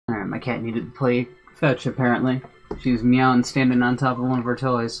My cat needed to play fetch, apparently. She was meowing standing on top of one of her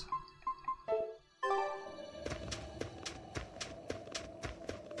toys.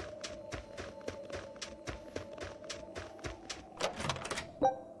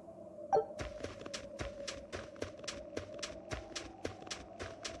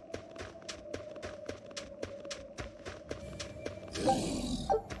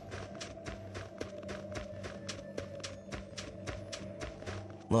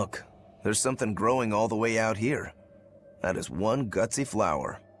 Look, there's something growing all the way out here. That is one gutsy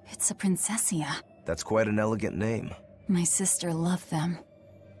flower. It's a Berseria. That's quite an elegant name. My sister loved them.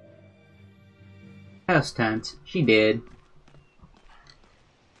 Past tense. She did.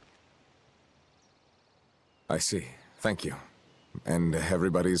 I see. Thank you. And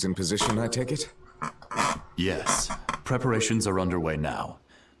everybody's in position, I take it? Yes. Preparations are underway now.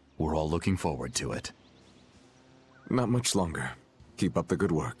 We're all looking forward to it. Not much longer. Keep up the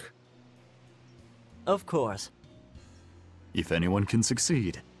good work. Of course. If anyone can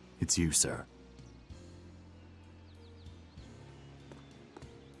succeed, it's you, sir.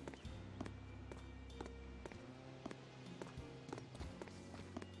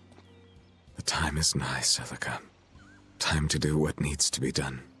 The time is nigh, Celica. Time to do what needs to be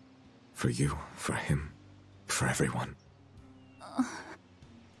done. For you, for him, for everyone.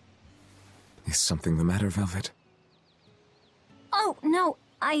 Is something the matter, Velvet? Oh, no,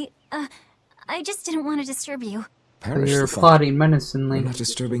 I just didn't want to disturb you. Perish You're the thought. plotting menacingly. You're not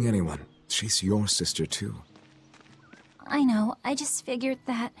disturbing anyone. She's your sister, too. I know, I just figured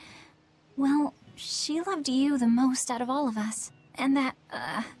that, well, she loved you the most out of all of us. And that,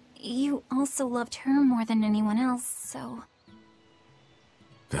 you also loved her more than anyone else, so...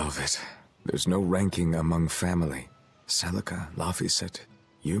 Velvet, there's no ranking among family. Celica, Laphicet,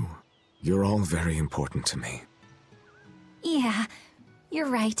 you're all very important to me. Yeah, you're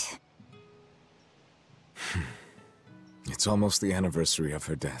right. It's almost the anniversary of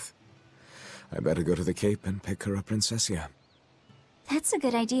her death. I better go to the Cape and pick her up Berseria. That's a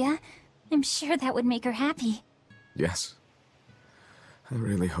good idea. I'm sure that would make her happy. Yes. I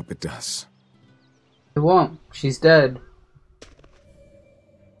really hope it does. It won't. She's dead.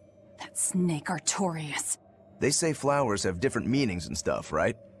 That snake Artorias. They say flowers have different meanings and stuff,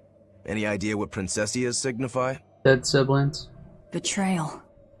 right? Any idea what princessias signify? Dead siblings. Betrayal.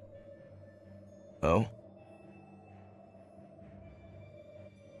 Oh?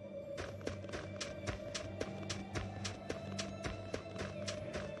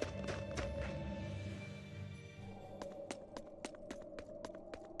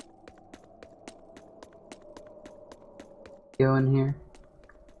 Go in here.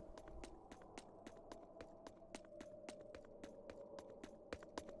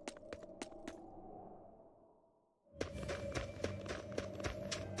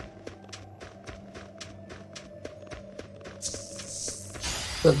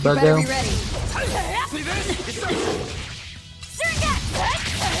 What's up, Better Buggo? be ready. See this? Deception!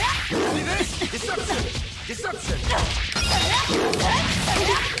 Deception!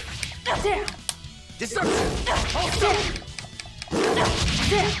 Deception! Hold up!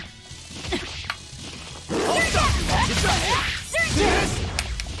 Hold up! Deception! See this? See this?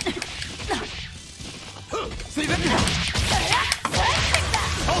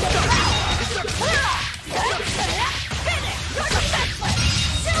 Hold up! Deception!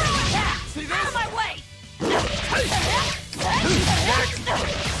 See this? Out of my way!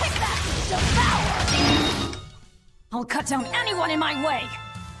 I'll cut down anyone in my way!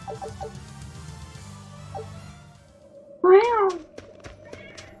 Meow.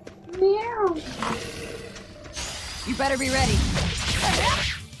 Meow. You better be ready.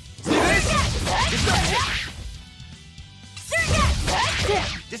 See this? Deception!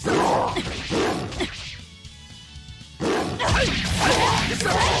 Deception!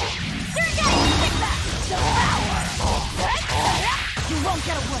 Deception! You won't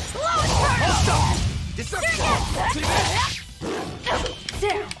get away! Slow and Deception! See this?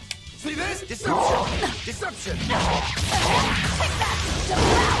 down! See this? Deception! Deception!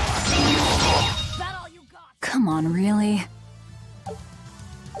 That all you got? Come on, really?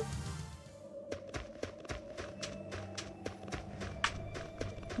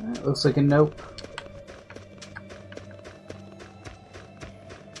 That looks like a nope.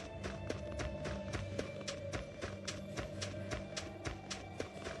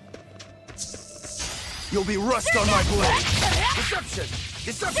 You'll be rust on my blade! Deception!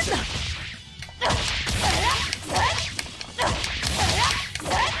 Deception!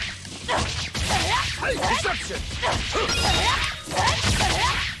 Deception!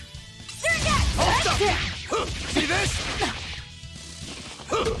 Hold up! See this?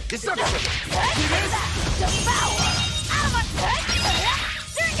 Deception! See this? Devour! Out of my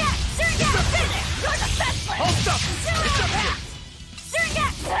Surget! Finish! You're defenseless! Hold up! Deception!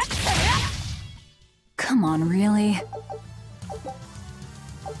 Surget! Come on, really?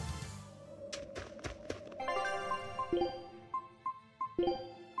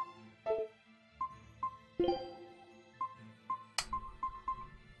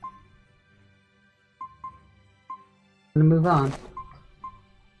 I'm gonna move on.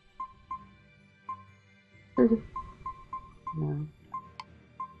 No.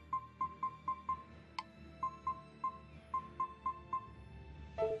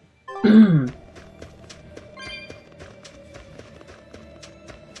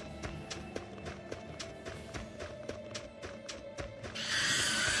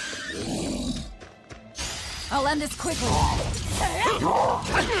 I'll end this quickly.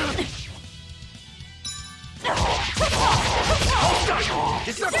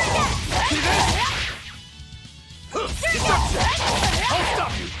 Deception! See this? Deception! I'll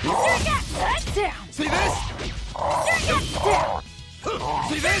stop you! Down! See this? Down!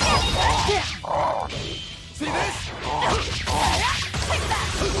 See this? Down! See this? Take that!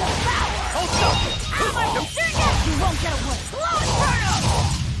 Devour! I'll stop you! You won't get away! Slow Inferno!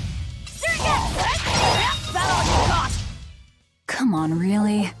 Is that all you got? Come on,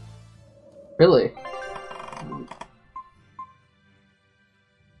 really? Really?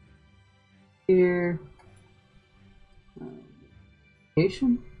 Here.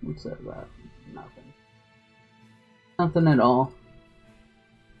 Vacation? What's that about? Nothing. Nothing at all.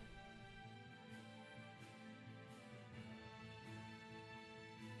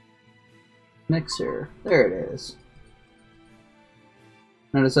 Mixer. There it is.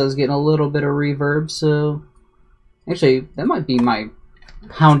 Notice I was getting a little bit of reverb, so... Actually, that might be my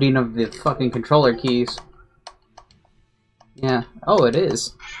pounding of the fucking controller keys. Yeah. Oh, it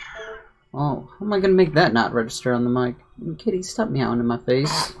is. Oh, how am I gonna make that not register on the mic? Kitty, stop meowing in my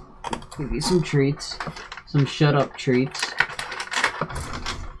face. Give you some treats. Some shut-up treats.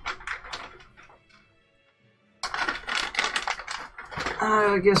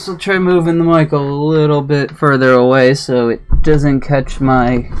 I guess I'll try moving the mic a little bit further away so it doesn't catch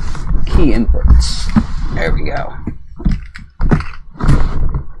my key inputs. There we go.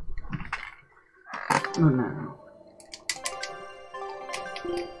 Oh no.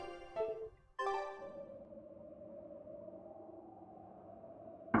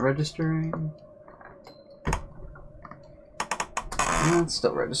 Not registering. No, it's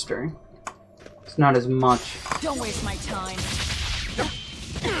still registering. It's not as much. Don't waste my time.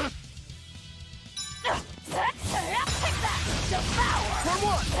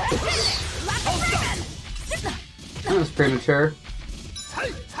 That was premature.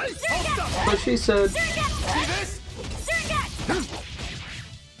 What she said. See this?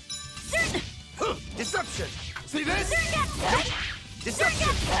 Deception! See this?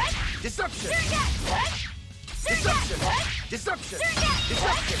 Deception! Deception! Deception! Deception!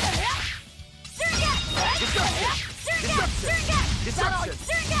 Deception! Deception!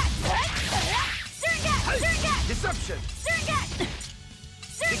 Deception! Deception!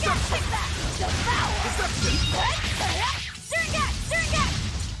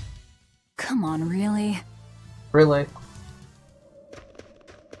 Come on, really? Really?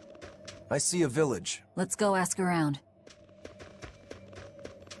 I see a village. Let's go ask around.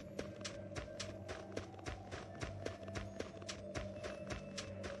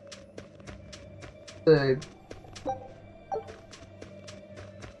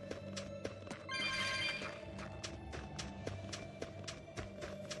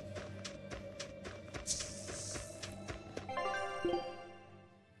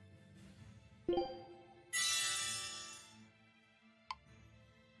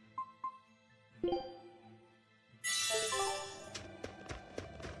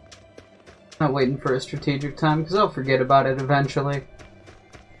 Not waiting for a strategic time, because I'll forget about it eventually.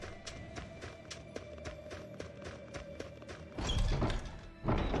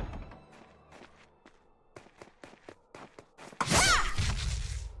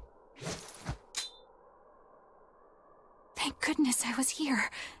 Thank goodness I was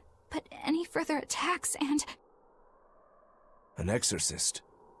here. But any further attacks and... An exorcist.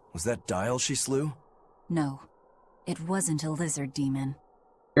 Was that Dial she slew? No, it wasn't a lizard demon.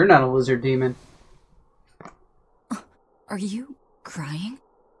 You're not a lizard demon. Are you crying?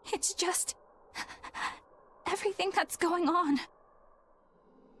 It's just... everything that's going on.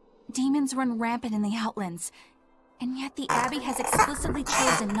 Demons run rampant in the Outlands, and yet the Abbey has explicitly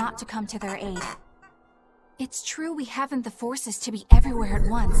chosen not to come to their aid. It's true we haven't the forces to be everywhere at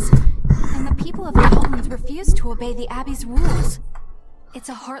once, and the people of the Outlands refuse to obey the Abbey's rules. It's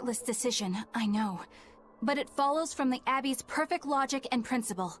a heartless decision, I know. But it follows from the Abbey's perfect logic and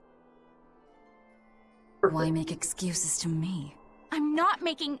principle. Why make excuses to me? I'm not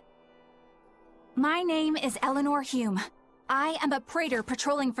making... My name is Eleanor Hume. I am a praetor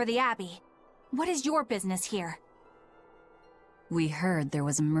patrolling for the Abbey. What is your business here? We heard there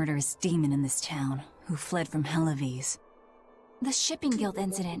was a murderous demon in this town who fled from Helavis. The Shipping Guild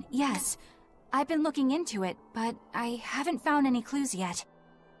incident, yes. I've been looking into it, but I haven't found any clues yet.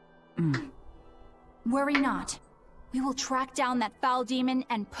 Worry not. We will track down that foul demon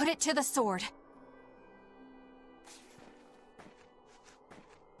and put it to the sword.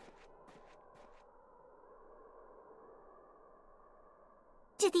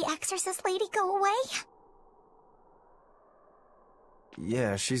 Did the exorcist lady go away?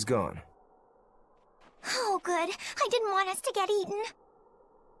 Yeah, she's gone. Oh, good. I didn't want us to get eaten.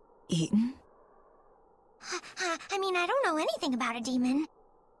 Eaten? I mean, I don't know anything about a demon.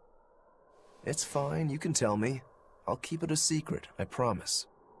 It's fine, you can tell me. I'll keep it a secret, I promise.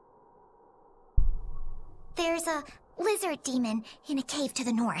 There's a lizard demon in a cave to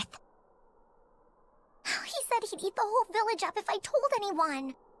the north. He said he'd eat the whole village up if I told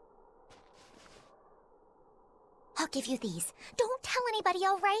anyone. I'll give you these. Don't tell anybody,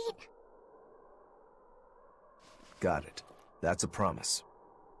 all right? Got it. That's a promise.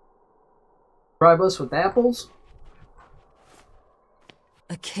 Bribe us with apples?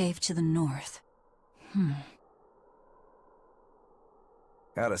 A cave to the north.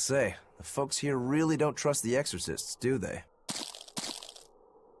 Gotta say, the folks here really don't trust the exorcists, do they?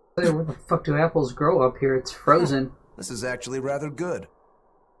 Hey, where the fuck do apples grow up here? It's frozen. This is actually rather good.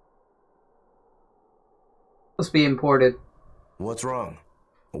 Must be imported. What's wrong?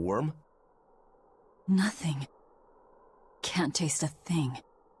 A worm? Nothing. Can't taste a thing.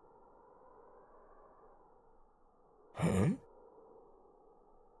 Huh?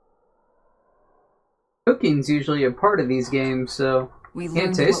 Cooking's usually a part of these games, so We can't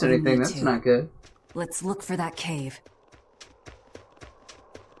learned taste what we anything. need That's to. not good. Let's look for that cave.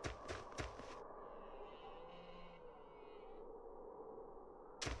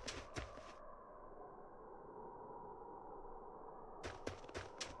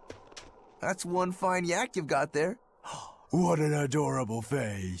 That's one fine yak you've got there. What an adorable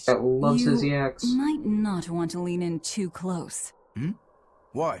face. That loves his You yaks. might not want to lean in too close.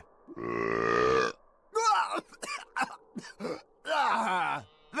 Why?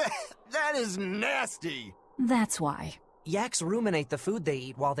 That is nasty! That's why. Yaks ruminate the food they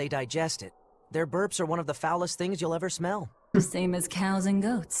eat while they digest it. Their burps are one of the foulest things you'll ever smell. Same as cows and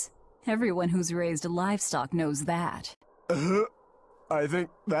goats. Everyone who's raised livestock knows that. I think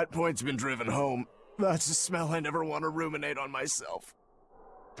that point's been driven home. That's a smell I never want to ruminate on myself.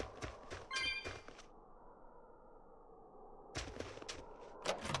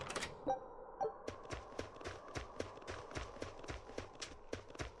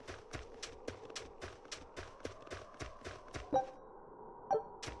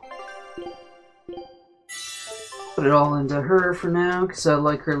 Put it all into her for now, because I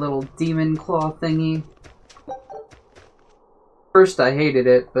like her little demon claw thingy. First I hated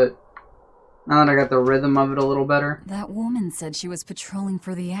it, but now that I got the rhythm of it a little better. That woman said she was patrolling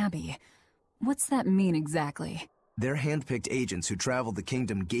for the Abbey. What's that mean exactly? They're hand-picked agents who travel the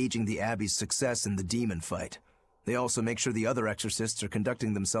kingdom gauging the Abbey's success in the demon fight. They also make sure the other exorcists are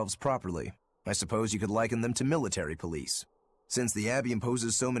conducting themselves properly. I suppose you could liken them to military police. Since the Abbey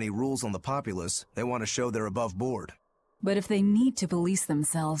imposes so many rules on the populace, they want to show they're above board. But if they need to police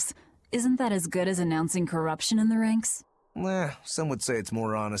themselves, isn't that as good as announcing corruption in the ranks? Some would say it's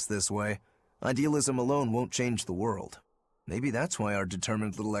more honest this way. Idealism alone won't change the world. Maybe that's why our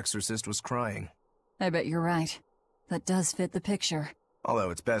determined little exorcist was crying. I bet you're right. That does fit the picture. Although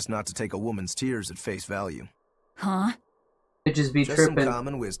it's best not to take a woman's tears at face value. Huh? Bitches be Just trippin'. some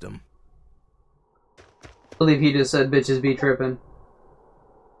common wisdom. I believe he just said bitches be trippin'.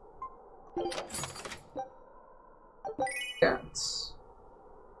 Cats.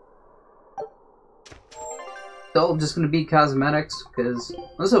 It's all just gonna be cosmetics, because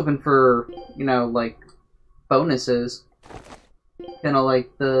I was hoping for, you know, like, bonuses. Kinda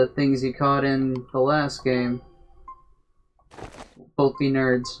like the things you caught in the last game. Both be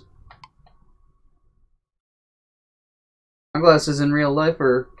nerds. My glasses in real life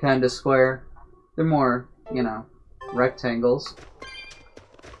are kinda square. They're more, you know, rectangles.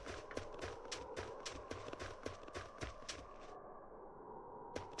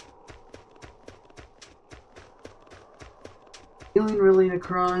 Stealing really a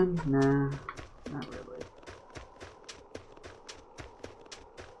crime? Nah, not really.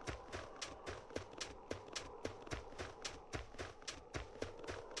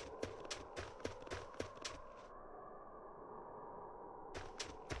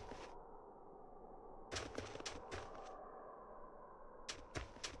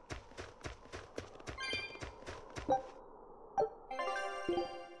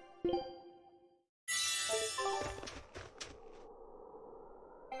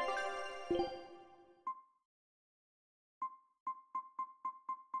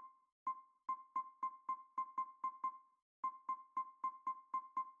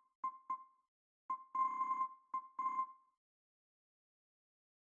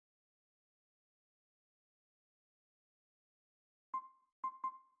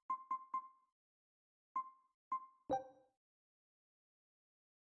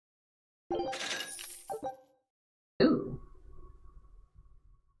 Ooh.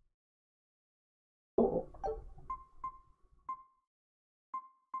 Cool.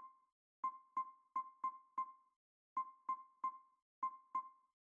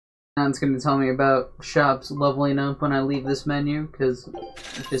 Now it's going to tell me about shops leveling up when I leave this menu, because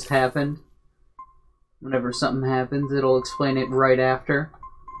it just happened. Whenever something happens, it'll explain it right after.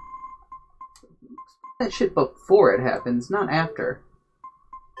 That shit before it happens, not after.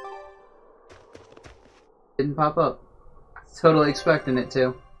 Didn't pop up. Totally expecting it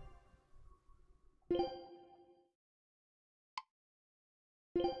to.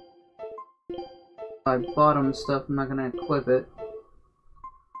 If I bought him stuff, I'm not gonna equip it.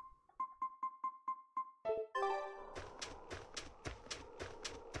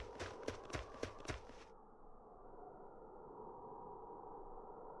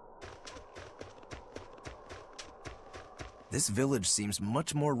 This village seems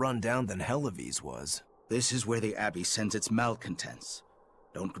much more run down than Helavi's was. This is where the Abbey sends its malcontents.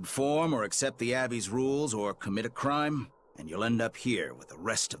 Don't conform or accept the Abbey's rules or commit a crime, and you'll end up here with the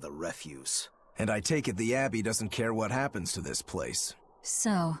rest of the refuse. And I take it the Abbey doesn't care what happens to this place.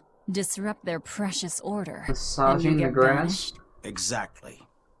 So, disrupt their precious order. Massaging the grass? Banished? Exactly.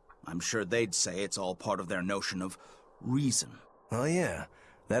 I'm sure they'd say it's all part of their notion of reason. Oh yeah,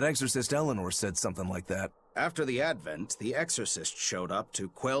 that exorcist Eleanor said something like that. After the Advent, the Exorcist showed up to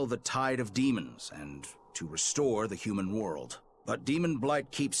quell the tide of demons and to restore the human world. But demon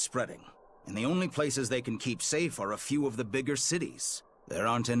blight keeps spreading, and the only places they can keep safe are a few of the bigger cities. There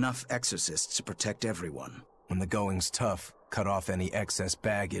aren't enough exorcists to protect everyone. When the going's tough, cut off any excess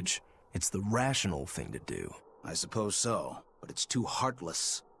baggage. It's the rational thing to do. I suppose so, but it's too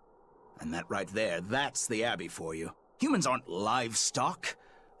heartless. And that right there, that's the Abbey for you. Humans aren't livestock,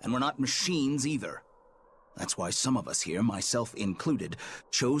 and we're not machines either. That's why some of us here, myself included,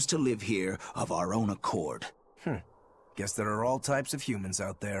 chose to live here of our own accord. Guess there are all types of humans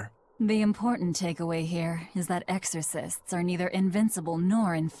out there. The important takeaway here is that exorcists are neither invincible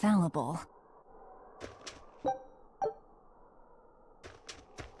nor infallible. What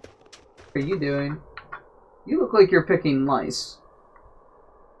are you doing? You look like you're picking lice.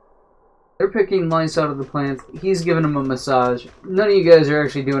 They're picking lice out of the plants. He's giving them a massage. None of you guys are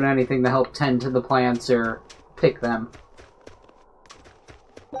actually doing anything to help tend to the plants or pick them.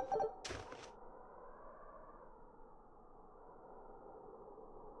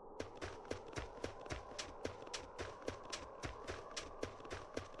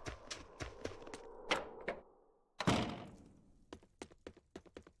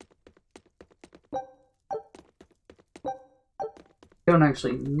 Don't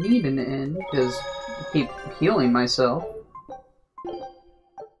actually need an inn because I keep healing myself.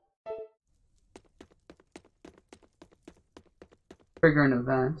 Trigger an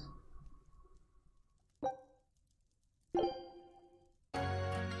event.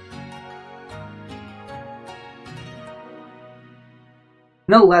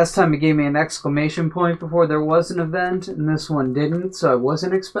 No, last time it gave me an exclamation point before there was an event, and this one didn't, so I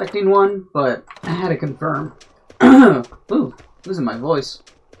wasn't expecting one, but I had to confirm. Ooh, losing my voice.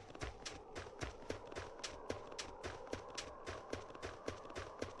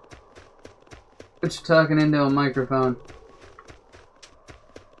 But you're talking into a microphone.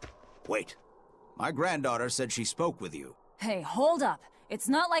 Wait. My granddaughter said she spoke with you. Hey, hold up. It's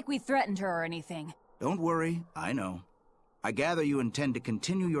not like we threatened her or anything. Don't worry, I know. I gather you intend to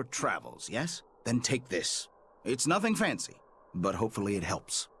continue your travels, yes? Then take this. It's nothing fancy, but hopefully it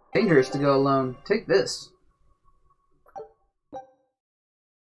helps. Dangerous to go alone. Take this.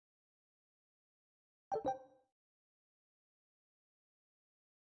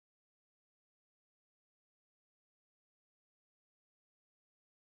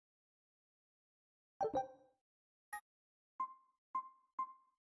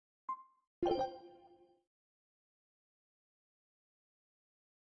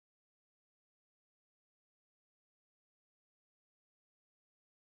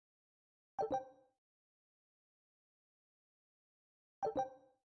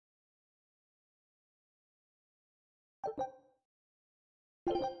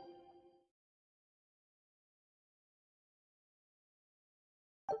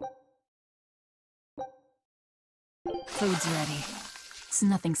 Food's ready. It's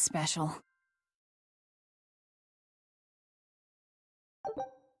nothing special.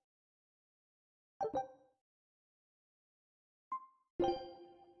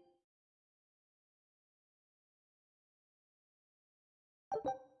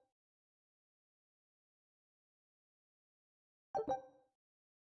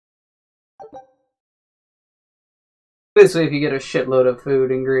 Basically, if you get a shitload of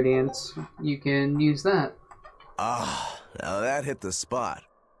food ingredients, you can use that. Ah, now that hit the spot.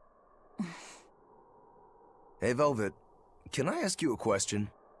 Hey, Velvet, can I ask you a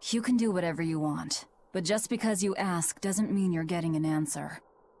question? You can do whatever you want, but just because you ask doesn't mean you're getting an answer.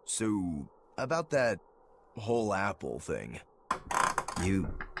 So, about that whole apple thing,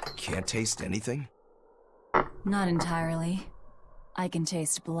 you can't taste anything? Not entirely. I can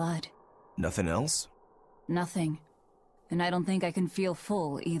taste blood. Nothing else? Nothing. And I don't think I can feel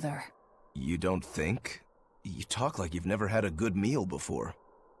full either. You don't think? You talk like you've never had a good meal before.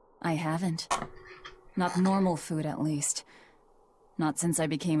 I haven't. Not normal food, at least. Not since I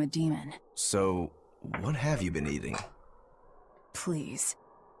became a demon. So, what have you been eating? Please.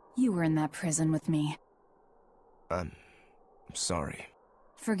 You were in that prison with me. I'm sorry.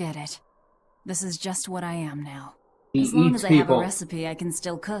 Forget it. This is just what I am now. He As long eats as I have a people. recipe, I can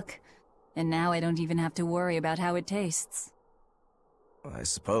still cook. And now I don't even have to worry about how it tastes. I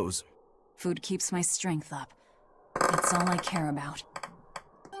suppose. Food keeps my strength up. It's all I care about.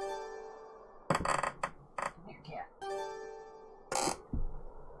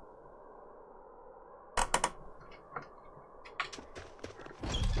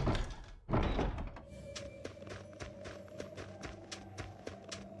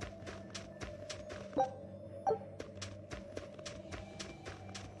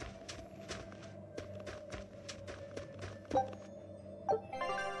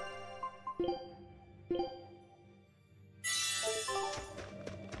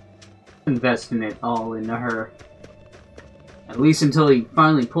 Investing it all into her. At least until he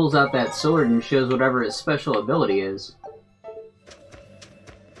finally pulls out that sword and shows whatever his special ability is.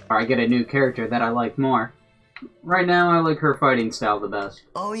 Or I get a new character that I like more. Right now, I like her fighting style the best.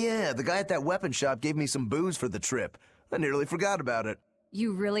 Oh yeah, the guy at that weapon shop gave me some booze for the trip. I nearly forgot about it.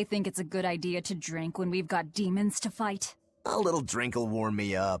 You really think it's a good idea to drink when we've got demons to fight? A little drink'll warm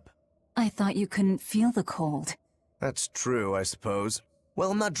me up. I thought you couldn't feel the cold. That's true, I suppose. Well,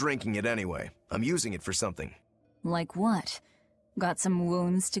 I'm not drinking it anyway. I'm using it for something. Like what? Got some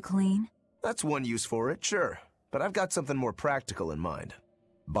wounds to clean? That's one use for it, sure. But I've got something more practical in mind.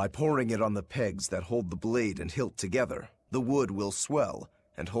 By pouring it on the pegs that hold the blade and hilt together, the wood will swell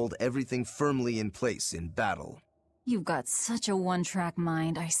and hold everything firmly in place in battle. You've got such a one-track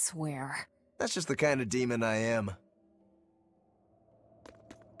mind, I swear. That's just the kind of demon I am.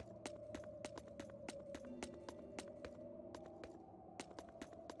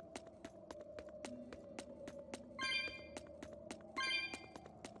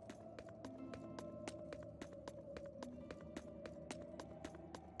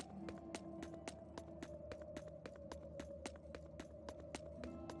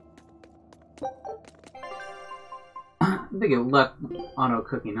 I think it left auto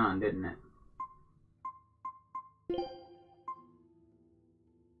cooking on, didn't it?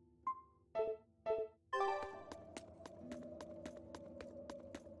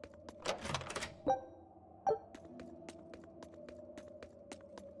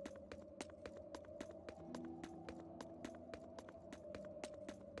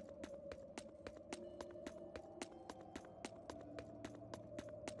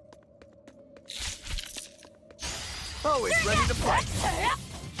 Oh, he's ready to fight.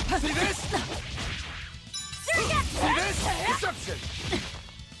 See this? See this? Deception.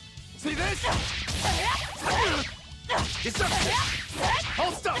 See this? Deception.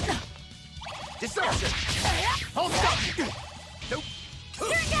 Hold stop. Deception. Hold stop. Nope.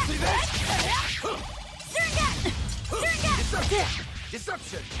 See this?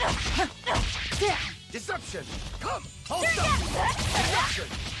 Deception. Deception. Deception. Come. Hold stop. Deception.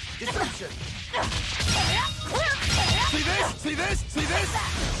 Deception. See this? See this? See this?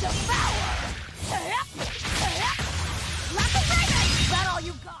 Is that all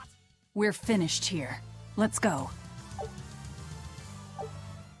you got? We're finished here. Let's go.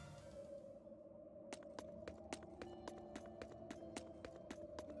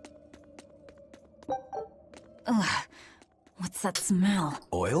 Ugh. What's that smell?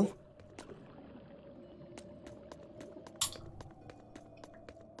 Oil?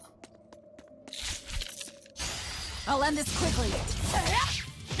 I'll end this quickly.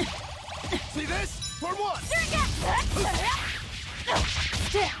 See this? For one.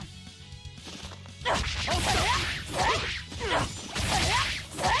 Down.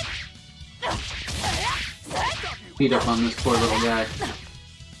 Beat up on this poor little guy.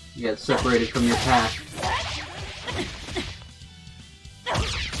 You get separated from your pack.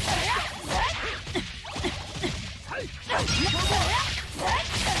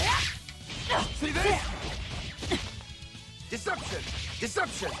 See this? Deception!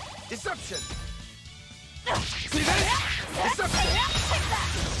 Deception! Deception! See this? Deception!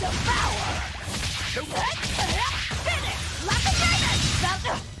 Devour! Finish! Let the dragon!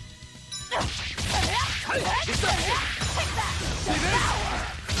 Deception! See this?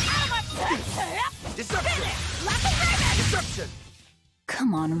 Deception! Let the dragon! Deception!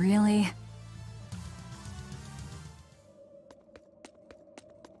 Come on, really?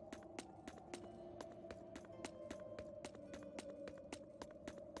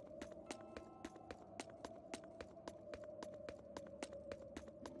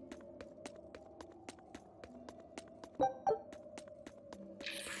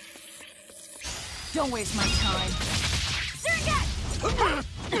 Don't waste my time.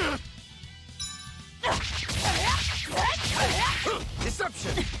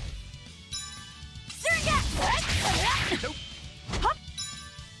 Deception! Nope.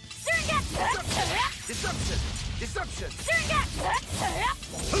 Deception! Deception!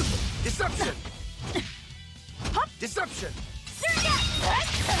 Deception! Deception!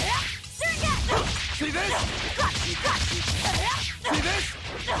 See this? See this?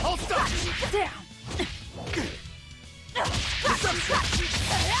 Hold stop! Down. Deception!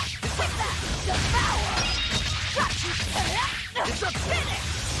 Devour. Deception!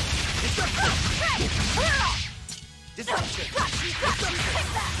 Deception! Deception!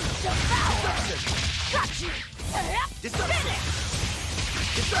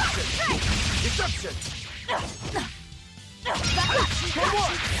 Deception! Deception! Deception!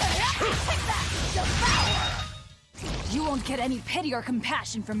 You won't get any pity or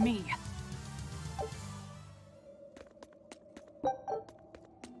compassion from me.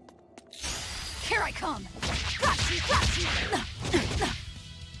 Here I come!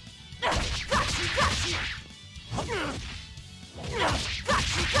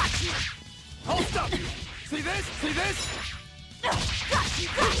 Hold stop! See this? See this?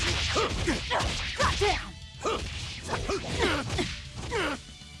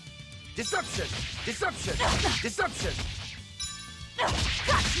 Deception! Deception! Deception!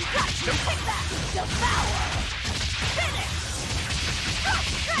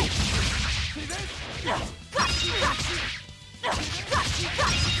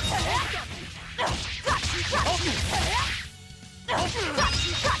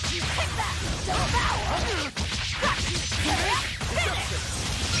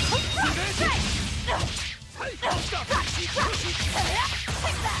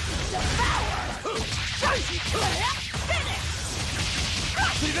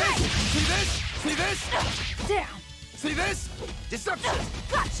 See this? See this? See this? See this? Down. See this? Deception!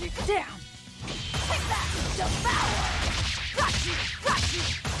 Down. Devour.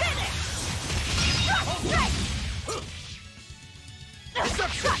 Finish.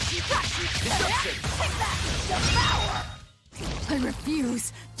 Deception! Deception! Devour. I refuse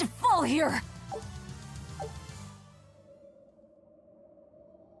to fall here!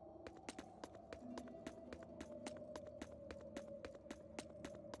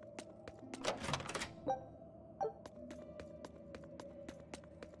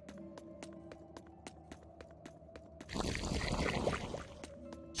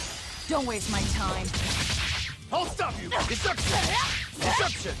 Don't waste my time. I'll stop you! Deception!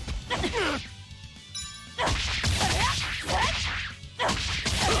 Deception!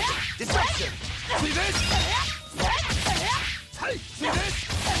 Deception! See this? See this?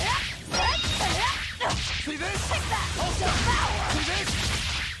 See this? I'll stop you! See this?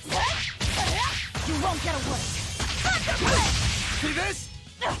 You won't get away! See this?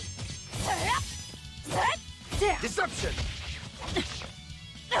 Deception!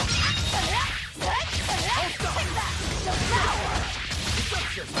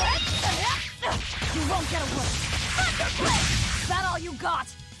 Deception! You won't get away! Is that all you got?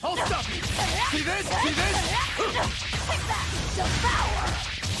 I'll stop you! See this? See this?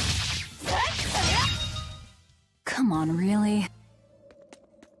 Come on, really?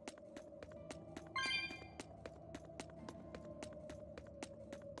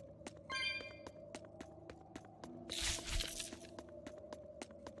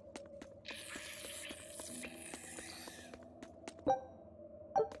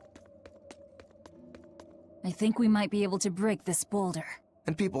 I think we might be able to break this boulder.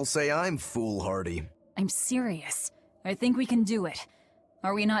 And people say I'm foolhardy. I'm serious. I think we can do it.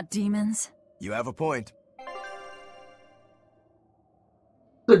 Are we not demons? You have a point.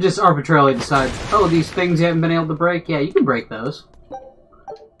 So just arbitrarily decide, oh, these things you haven't been able to break? Yeah, you can break those.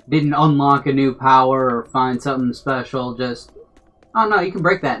 Didn't unlock a new power or find something special, just, oh no, you can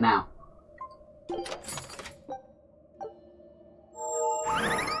break that now.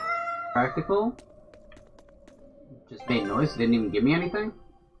 Practical? Just made noise, didn't even give me anything?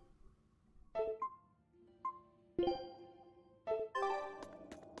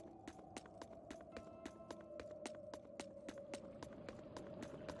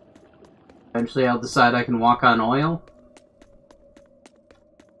 Eventually I'll decide I can walk on oil.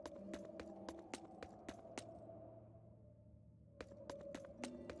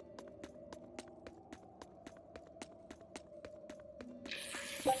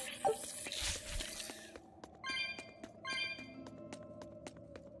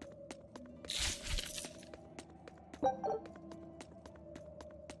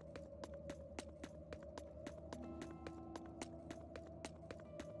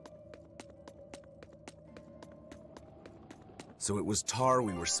 So it was tar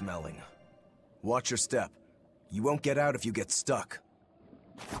we were smelling. Watch your step. You won't get out if you get stuck.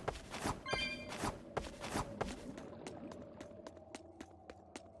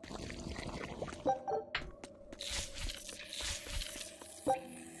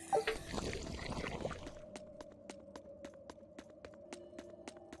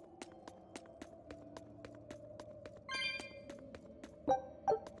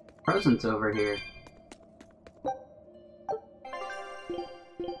 Presents over here.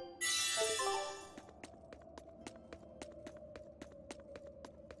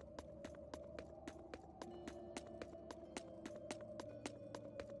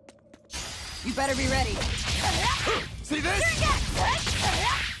 You better be ready. See this?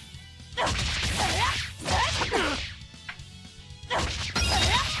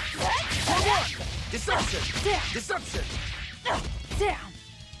 Deception! Deception! Down.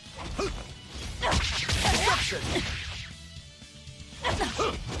 Deception!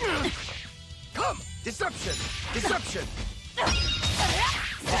 Come! Deception! Deception!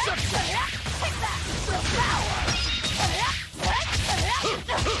 Deception!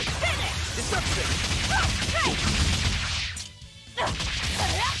 Deception!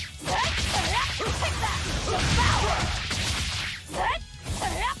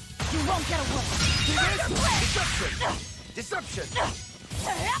 You won't get away. See this? Deception! Deception!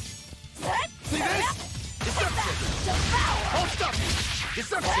 See this? Deception! Hold up!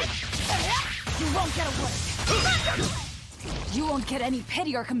 Deception! You won't get away. You won't get any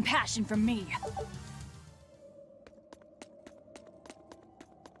pity or compassion from me.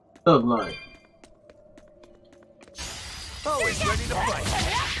 Thug life. Always ready to fight!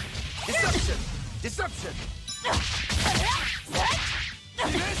 Deception! Deception!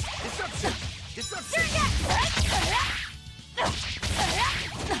 See this? Deception! Deception!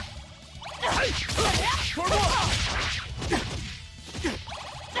 Hey! For one!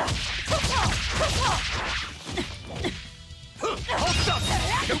 Hold up!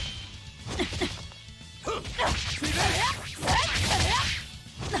 See this?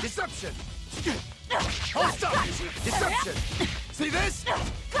 Deception! Hold up! Deception! See this?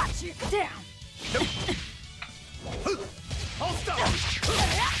 Got you. Down. Nope. Hold up!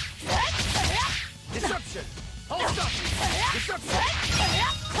 Deception! Hold up! Deception!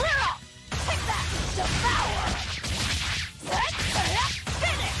 Clear up. Take that. Devour.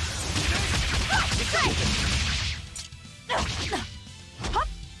 Finish. Deception!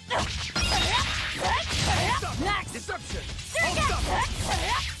 Next. Deception! Hold up!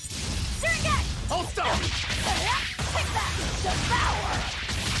 Hold up! Take that. Devour.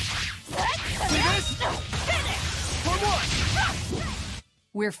 See this? Finish. For one!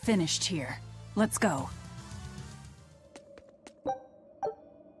 We're finished here. Let's go.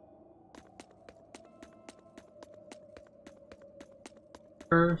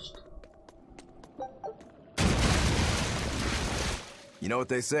 First. You know what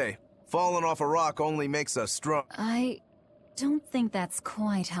they say? Falling off a rock only makes us strong. I don't think that's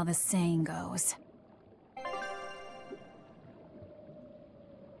quite how the saying goes.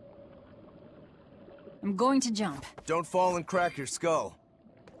 I'm going to jump. Don't fall and crack your skull.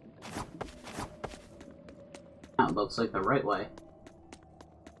 That looks like the right way.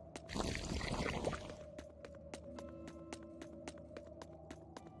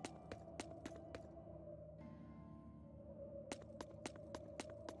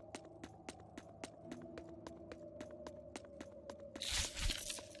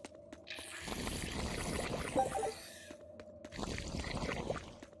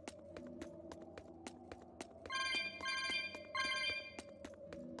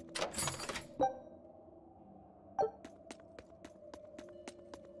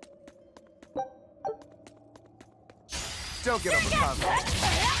 Don't get overconfident.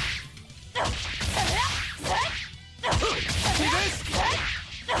 See this?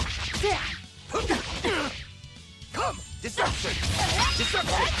 Come! Deception!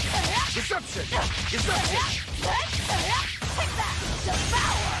 Deception! Deception! Deception!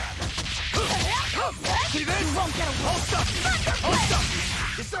 Come! See this? You won't get away! I'll stop you! I'll stop you!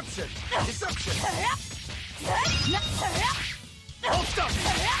 Deception! Deception! I'll stop you!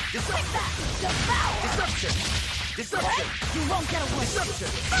 Deception! Deception! Deception! You won't get away! Deception!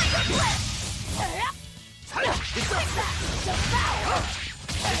 Deception!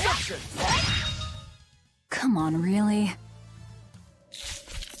 Deception! Come on, really?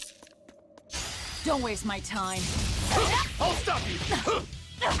 Don't waste my time. I'll stop you!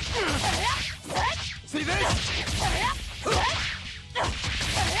 See this?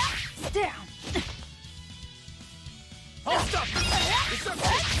 Down! I'll stop you!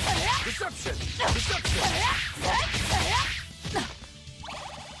 Deception! Deception! Deception!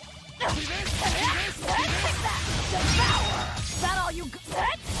 See this? See this? See this? Is that all you got?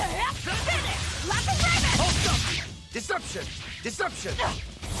 Finish! Like a rabbit! I'll stop you! Deception! Deception!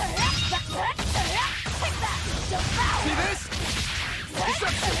 See this?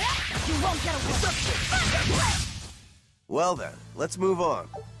 Deception! You won't get away! Deception! Well then, let's move on.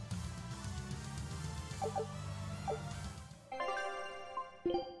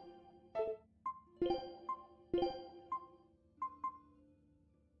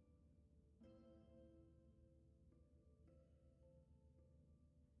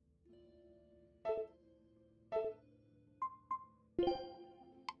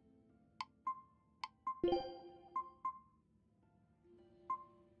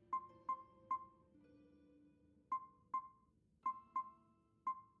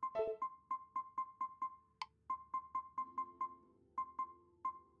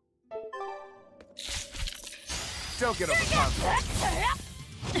 Don't get overconfident.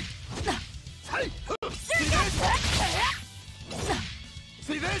 Hey! See this?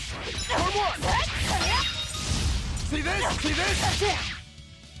 See this? Form one! See this? See this?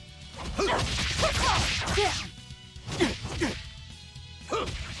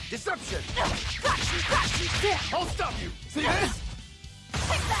 Deception! I'll stop you! See this?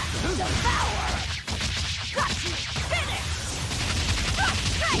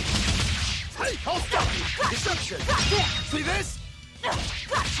 Hey, I'll stop you! Deception! See this?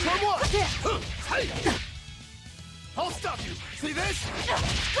 Form one! Hey! I'll stop you! See this?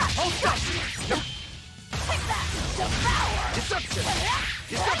 I'll stop you! Deception!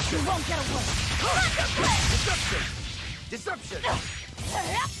 Deception! You won't get away! Deception! Deception!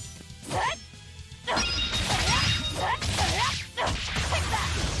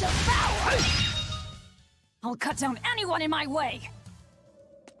 I'll cut down anyone in my way!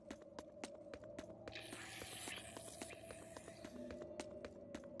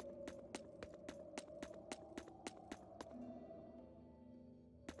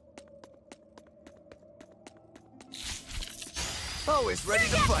 Always ready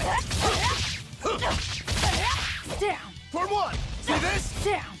to fight! Down! Form one! See this?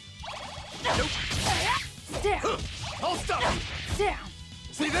 Down! Nope! Down! I'll stop you! Down!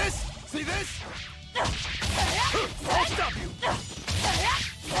 See this? See this? I'll stop you!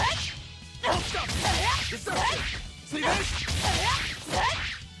 I'll stop you! Deception! See this?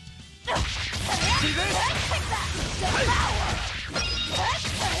 See this?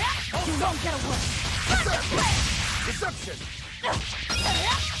 You won't get away! Deception!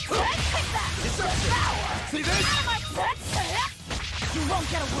 Deception! See this? You won't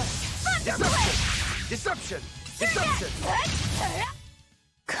get away! Deception! Deception! Deception!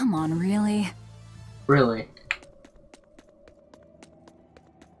 Come on, really? Really?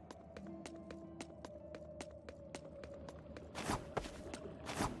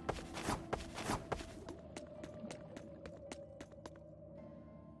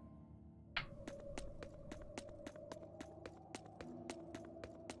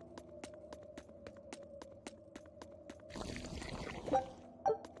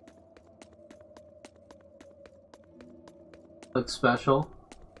 Looks special.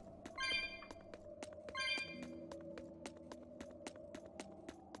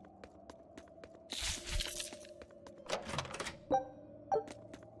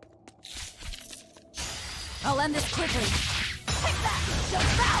 I'll end this quickly.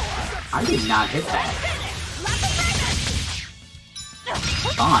 I did not hit that.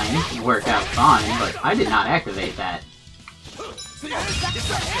 Fine, it worked out fine, but I did not activate that.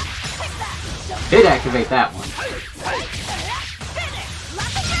 Did activate that one.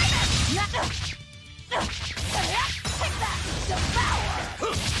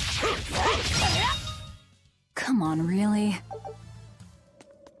 Come on, really?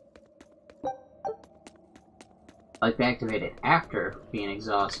 like to activate it after being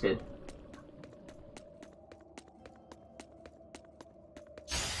exhausted.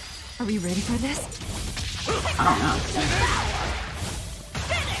 Are we ready for this? I don't know.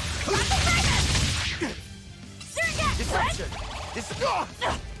 Deception!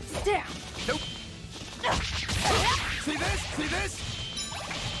 Down! Nope! See this? See this?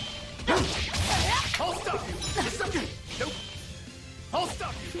 I'll stop you! Deception! Nope! I'll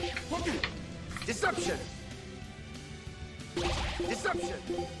stop you! Deception! Deception!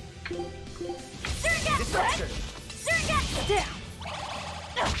 Deception! Down!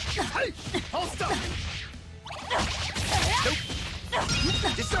 Hey! I'll stop you! Nope!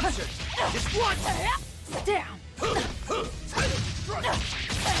 Deception! Just what? Down!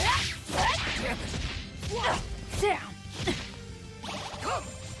 Down! Come!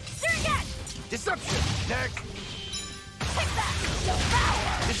 Surrogate! Deception! Neck! Take that!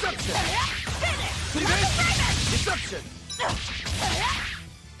 Devour! Deception! Finish! See this? Deception!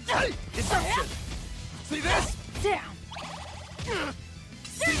 Hey! Deception! See this? Down!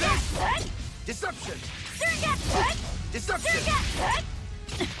 See this? Deception! Surrogate! Deception! Surrogate!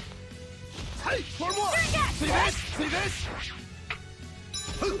 Hey! For more! See this? See this?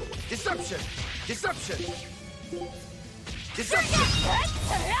 Deception! Deception! Deception!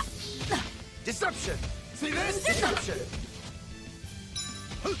 Deception! See this? Deception!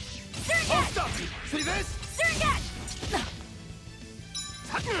 I'll stop you! See this? Surrogate! Nope!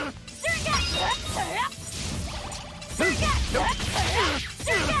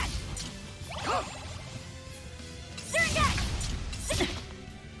 Surrogate! Come! Surrogate!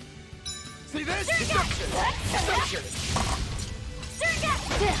 See this? Deception! Deception!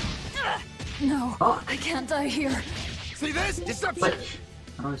 Surrogate! No, Oh. I can't die here. See this? Deception! Switch.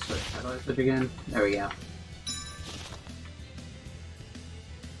 How do I switch? How do I switch again? There we go.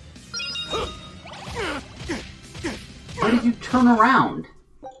 Why did you turn around?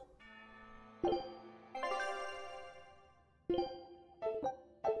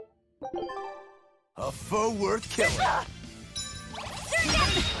 A foe worth killing.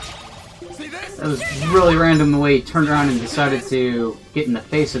 See this? That was really random the way he turned around and decided to get in the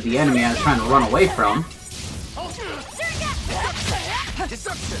face of the enemy I was trying to run away from.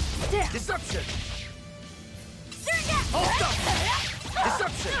 Deception! Deception! I'll stop!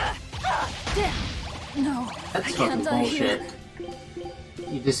 Deception! No, That's I fucking can't die bullshit. here.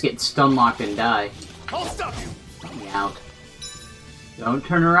 You just get stun locked and die. I'll stop you! Let me out. Don't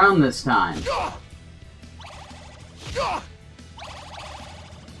turn around this time. Gah! Gah!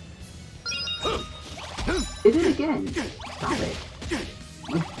 Did it again. Stop it.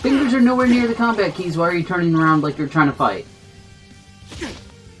 My fingers are nowhere near the combat keys. Why are you turning around like you're trying to fight?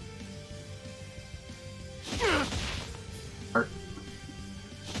 Or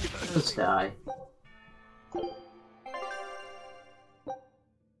just die.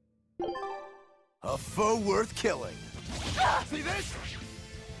 A foe worth killing. See this?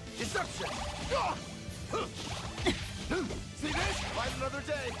 Deception! Gah! See this? Fight another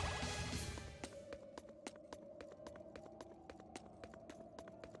day!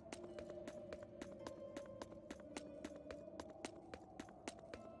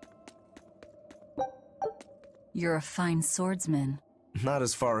 You're a fine swordsman. Not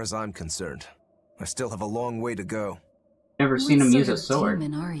as far as I'm concerned. I still have a long way to go. Never seen What him use sort a of sword.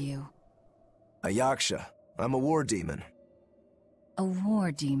 demon are you? A Yaksha. I'm a war demon. A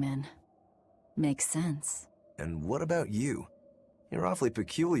war demon. Makes sense. And what about you? You're awfully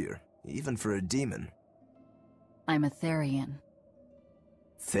peculiar, even for a demon. I'm a Therian.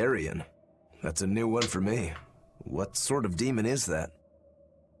 Therian? That's a new one for me. What sort of demon is that?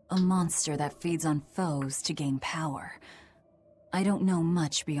 A monster that feeds on foes to gain power. I don't know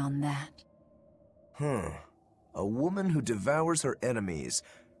much beyond that. Huh. A woman who devours her enemies.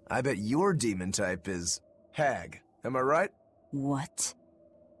 I bet your demon type is hag. Am I right? What?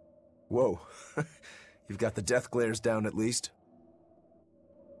 Whoa. You've got the death glares down at least.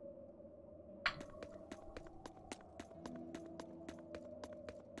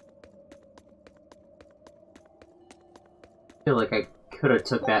 I feel like I could have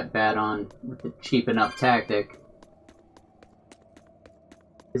took that bat on with a cheap enough tactic.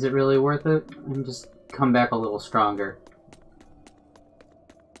 Is it really worth it? And just come back a little stronger.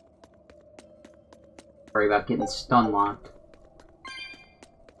 Worry about getting stun locked.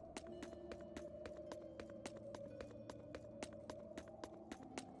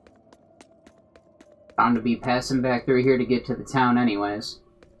 Bound to be passing back through here to get to the town anyways.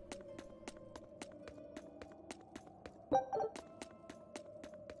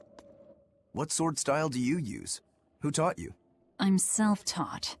 What sword style do you use? Who taught you? I'm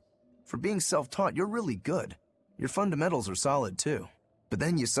self-taught. For being self-taught, you're really good. Your fundamentals are solid too. But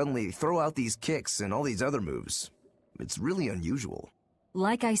then you suddenly throw out these kicks and all these other moves. It's really unusual.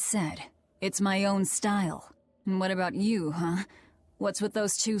 Like I said, it's my own style. And what about you, huh? What's with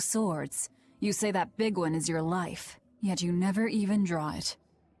those 2 swords? You say that big one is your life, yet you never even draw it.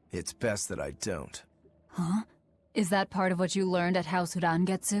 It's best that I don't. Huh? Is that part of what you learned at House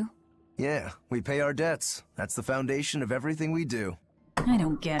Urangetsu? Yeah, we pay our debts. That's the foundation of everything we do. I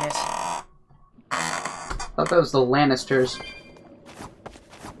don't get it. Thought that was the Lannisters.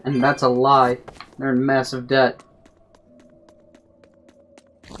 And that's a lie. They're in massive debt.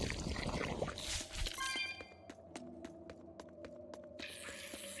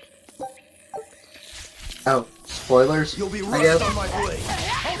 Oh, spoilers, You'll be I guess? on my blade.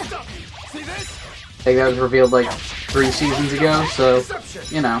 I'll stop you. See this? I think that was revealed like 3 seasons ago, so,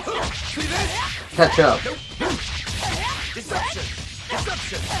 you know, See this? catch up. Deception.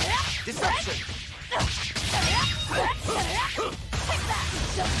 Deception. Deception.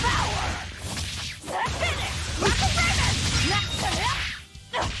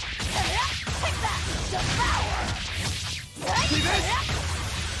 See this?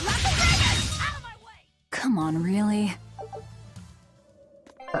 Come on, really?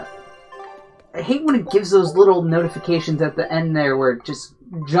 I hate when it gives those little notifications at the end there where it just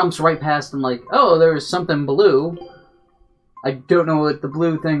jumps right past them like, oh, there was something blue. I don't know what the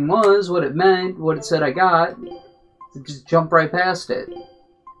blue thing was, what it meant, what it said I got. Just jump right past it.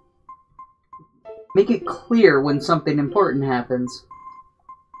 Make it clear when something important happens.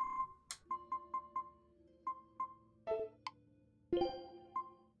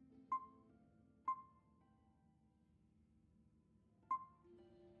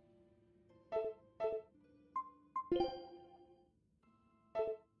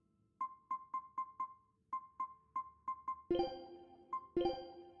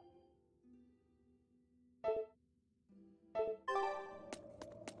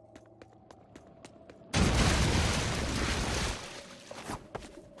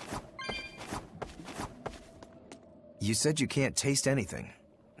 You said you can't taste anything.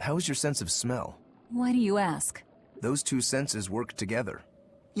 How is your sense of smell? Why do you ask? Those 2 senses work together.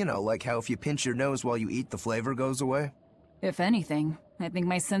 You know, like how if you pinch your nose while you eat, the flavor goes away? If anything, I think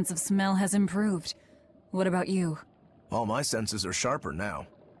my sense of smell has improved. What about you? All my senses are sharper now.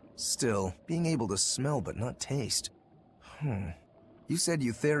 Still, being able to smell but not taste. You said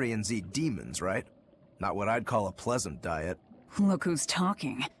Eutherians eat demons, right? Not what I'd call a pleasant diet. Look who's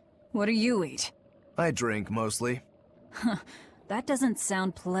talking. What do you eat? I drink, mostly. That doesn't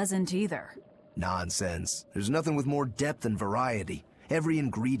sound pleasant either. Nonsense. There's nothing with more depth and variety. Every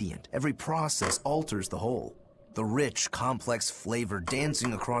ingredient, every process alters the whole. The rich, complex flavor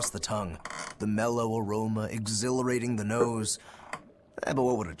dancing across the tongue. The mellow aroma exhilarating the nose. But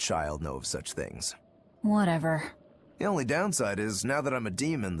what would a child know of such things? Whatever. The only downside is, now that I'm a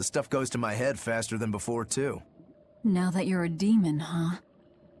demon, the stuff goes to my head faster than before, too. Now that you're a demon, huh?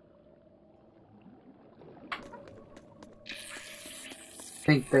 I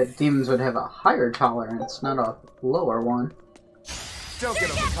think that demons would have a higher tolerance, not a lower one. Don't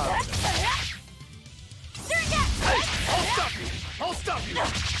get overconfident. I'll stop you! I'll stop you!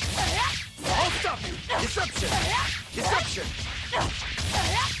 I'll stop you! Deception! Deception!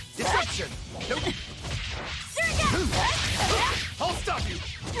 Deception! Nope. I'll stop you!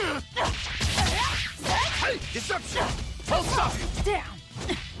 Hey! Deception! I'll stop you! Down!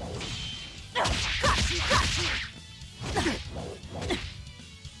 Got you! Got you! Got you!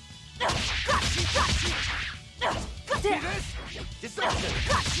 Got you! See this? Deception!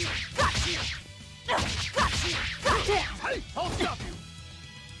 Got you! Got you! Got you! Got down! Hey! I'll stop you!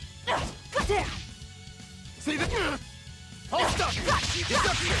 Got down! See this? I'll stop you! Got you!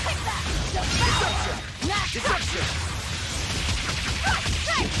 Deception! Deception! Deception!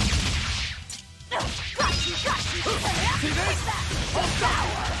 Got you! Got you! See this? I'll stop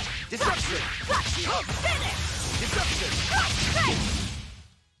you! Deception! Got you! Finish! Deception!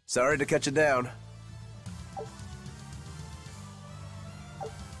 Sorry to cut you down.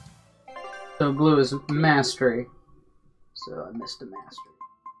 So blue is mastery. So I missed a mastery.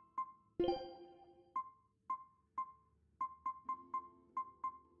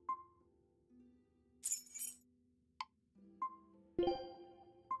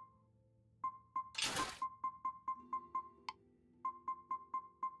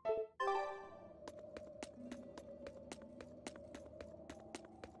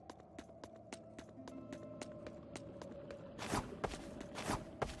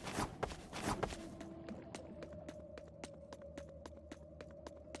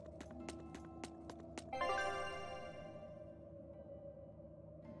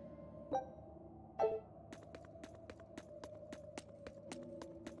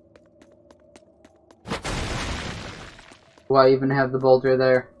 Why even have the boulder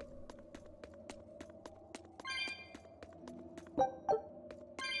there?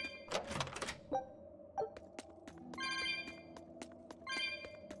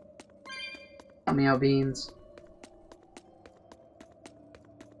 Meow beans.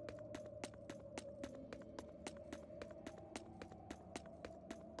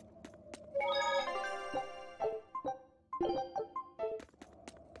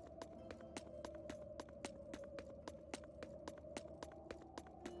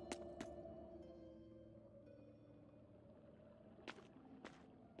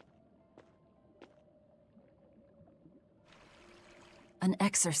 An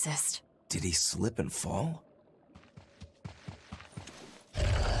exorcist. Did he slip and fall?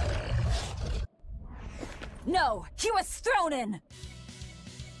 No! He was thrown in!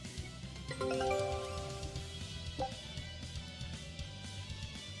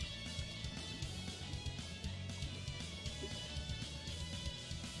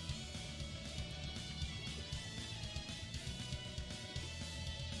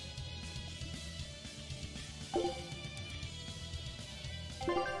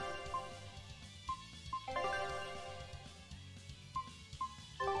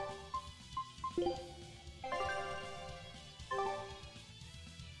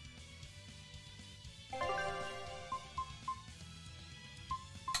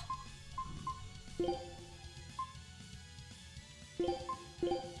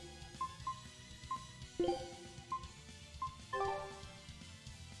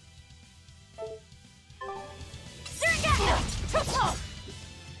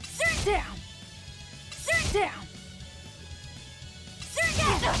 Down! Down!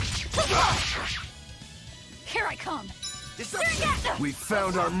 Here I come! We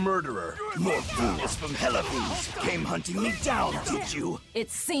found our murderer. More fools from Hellaboo's came hunting me down, did you?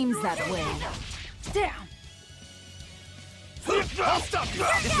 It seems that way. Down!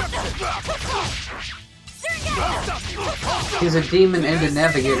 He's a demon and a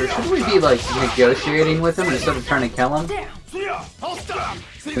navigator. Shouldn't we be, like, negotiating with him instead of trying to kill him?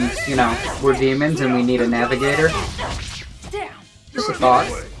 Since, you know, we're demons and we need a navigator. Just a thought.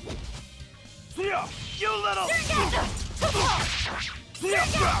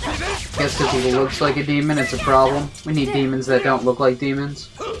 Guess because he looks like a demon, it's a problem. We need demons that don't look like demons.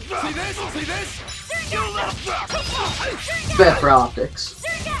 Bad for optics.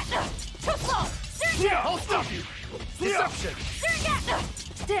 I'll stop you! Deception!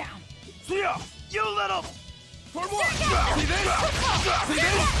 Down! You little... For what? See this? See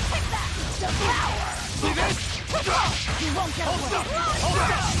this? See this? You won't get away!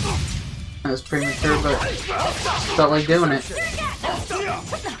 That was premature, but felt like doing it.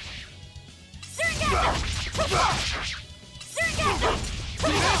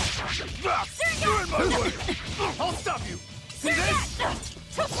 I'll stop you! See this?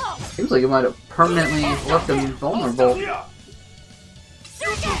 Seems like it might have permanently left him vulnerable.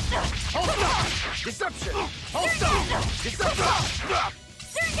 Deception! I'll stop! Deception!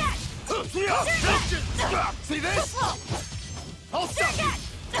 See this? I'll stop you!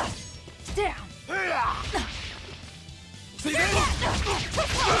 Down! See this?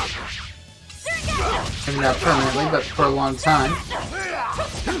 Maybe not permanently, but for a long time.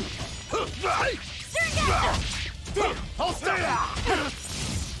 I'll stop you!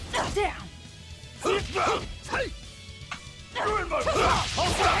 Down! You're in my way!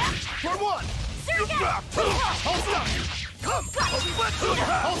 I'll stop you! For what? I'll stop you! Come! I'll split you in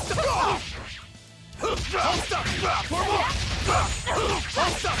half! I'll stop you! I'll stop you! For what?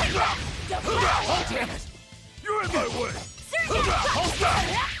 I'll stop you! Oh, damn it! You're in my way! I'll stop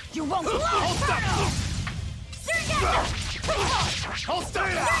you! You won't I'll stop you! I'll stop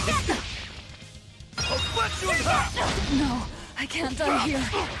you! I'll split you in half! No, I can't die here.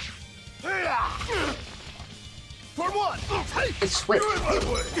 For what? It's switched. You're in my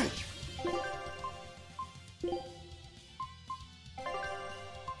way!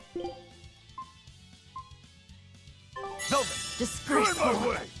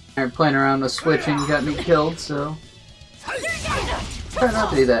 Disgraceful. Alright, playing around with switching got me killed, so try not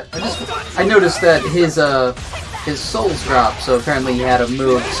to do that. I noticed that his souls dropped, so apparently he had a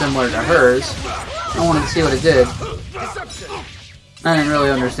move similar to hers. I wanted to see what it did. I didn't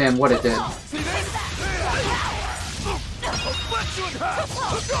really understand what it did.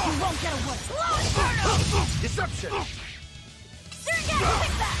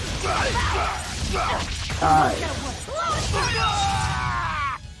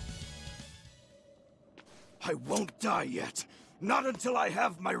 I won't die yet. Not until I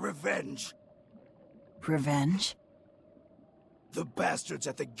have my revenge. Revenge? The bastards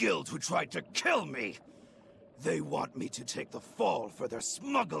at the guild who tried to kill me. They want me to take the fall for their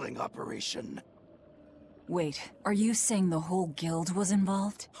smuggling operation. Wait, are you saying the whole guild was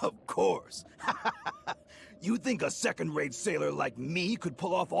involved? Of course. You think a second-rate sailor like me could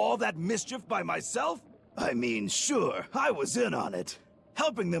pull off all that mischief by myself? I mean, sure, I was in on it.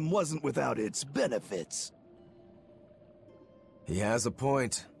 Helping them wasn't without its benefits. He has a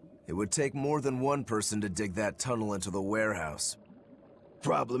point. It would take more than one person to dig that tunnel into the warehouse.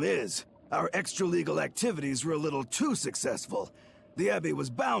 Problem is, our extra-legal activities were a little too successful. The Abbey was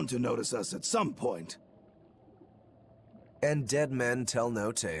bound to notice us at some point. And dead men tell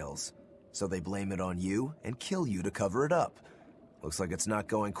no tales. So they blame it on you and kill you to cover it up. Looks like it's not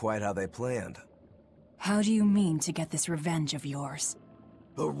going quite how they planned. How do you mean to get this revenge of yours?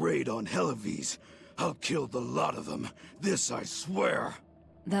 A raid on Helives. I'll kill the lot of them. This I swear.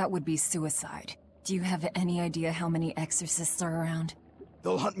 That would be suicide. Do you have any idea how many exorcists are around?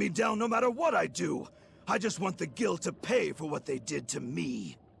 They'll hunt me down no matter what I do. I just want the guild to pay for what they did to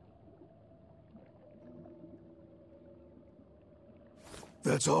me.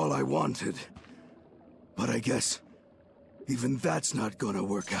 That's all I wanted. But I guess even that's not gonna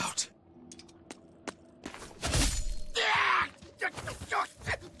work out.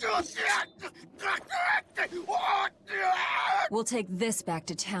 We'll take this back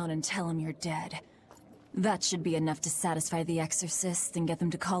to town and tell him you're dead. That should be enough to satisfy the exorcists and get them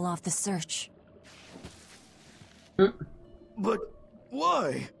to call off the search. But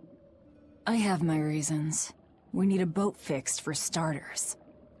why? I have my reasons. We need a boat fixed for starters.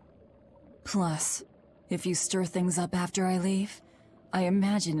 Plus, if you stir things up after I leave, I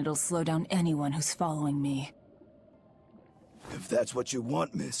imagine it'll slow down anyone who's following me. If that's what you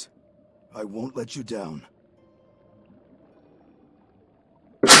want, miss, I won't let you down.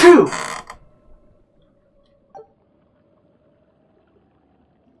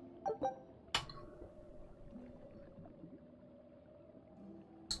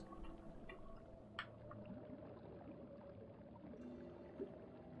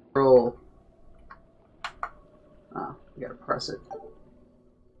 Roll. Oh, you gotta press it.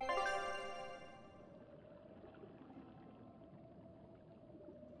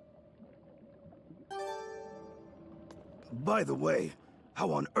 By the way,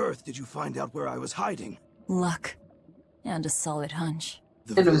 how on earth did you find out where I was hiding? Luck. And a solid hunch.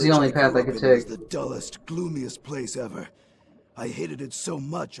 And it was the only path I could take. It was the dullest, gloomiest place ever. I hated it so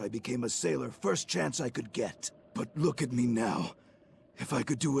much I became a sailor first chance I could get. But look at me now. If I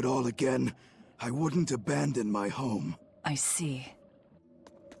could do it all again, I wouldn't abandon my home. I see.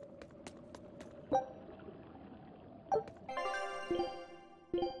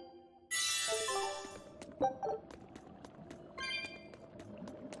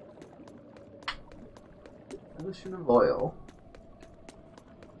 Solution of oil.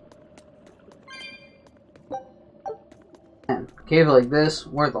 Man, a cave like this,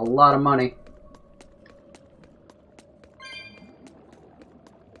 worth a lot of money.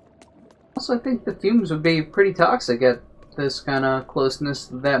 Also, I think the fumes would be pretty toxic at this kind of closeness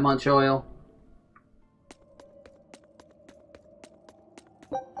to that much oil.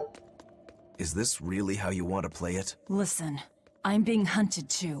 Is this really how you want to play it? Listen, I'm being hunted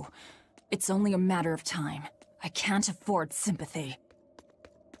too. It's only a matter of time. I can't afford sympathy.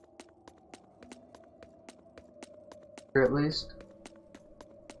 Or at least.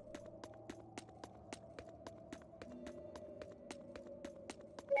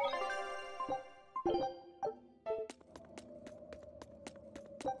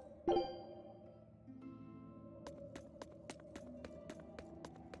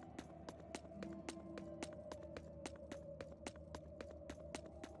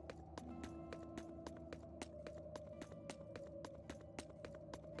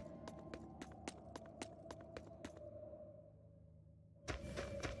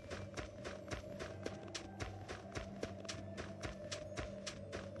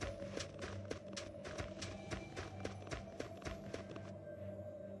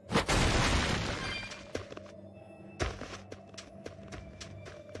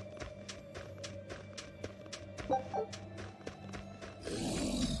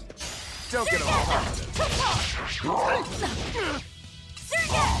 Don't get all hot.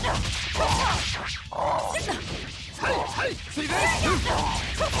 Hey, see this?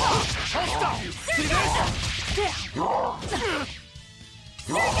 I'll stop you.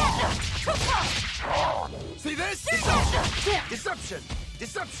 See this? See this? Deception!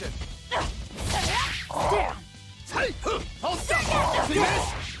 Deception! Down! Hey, I'll stop you. See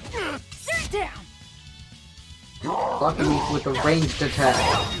this? Down! Blocking me with a ranged attack.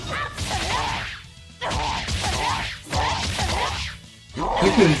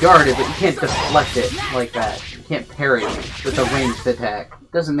 You can guard it, but you can't deflect it like that. You can't parry it with a ranged attack.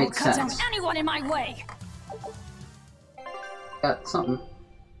 Doesn't make Cut down sense. anyone in my way. Got something.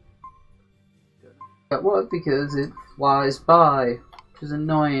 Got what? Because it flies by, which is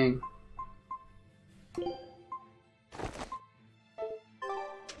annoying.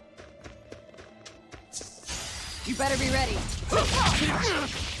 You better be ready.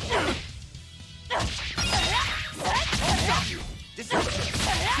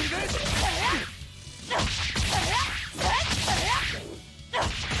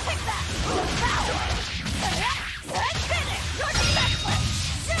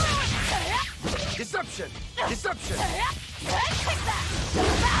 Deception! Deception!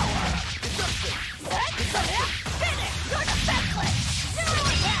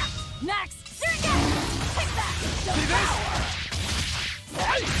 Next!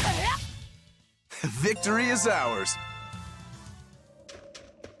 Victory is ours.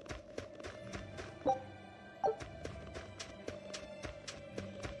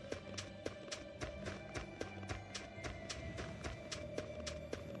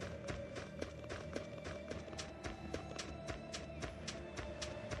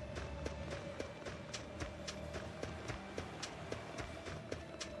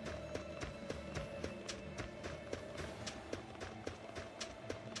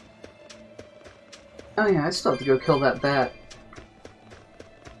 Oh yeah, I still have to go kill that bat.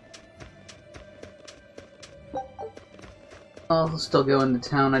 I'll still go into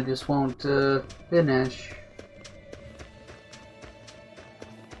town, I just won't finish.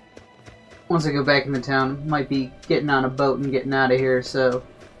 Once I go back into town, might be getting on a boat and getting out of here, so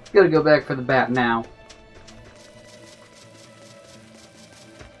gotta go back for the bat now.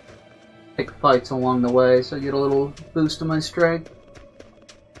 Pick fights along the way, so I get a little boost to my strength.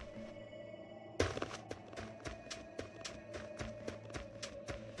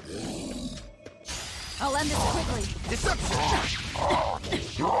 I'll end this quickly. Deception!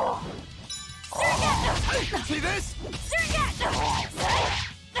 See this?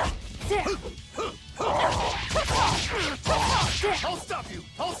 I'll stop you!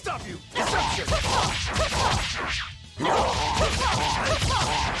 I'll stop you! Deception! Deception! Deception!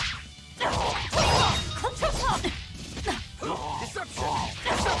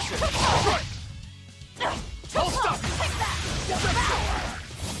 Right! I'll stop you! Deception!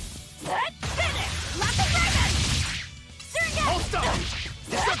 I'll stop you!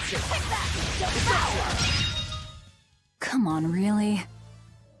 Deception! Deception! Come on, really?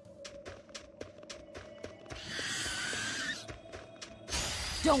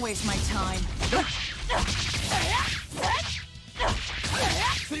 Don't waste my time.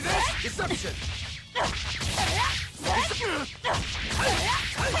 See this? Deception!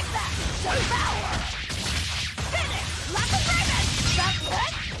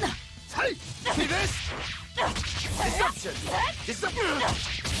 Hey! See this? Deception! Deception!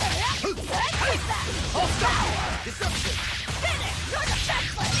 I'll stop you! Deception!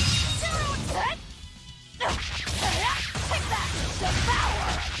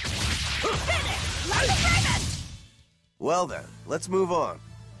 Well then, let's move on.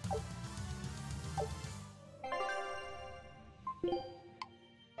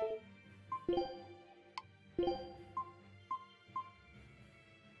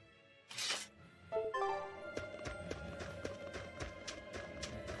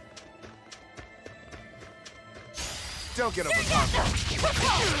 Don't get overconfident.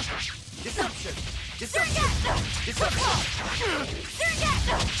 Deception! Deception! Deception!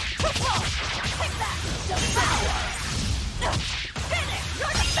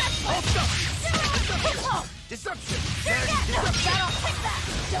 I'll stop you! Deception! Deception!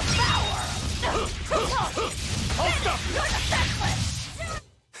 I'll stop you!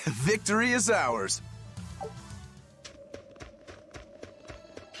 Victory is ours.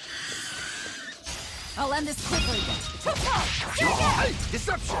 I'll end this quickly. Hey!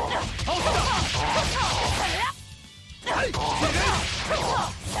 Deception! I'll stop you! Hey! See this?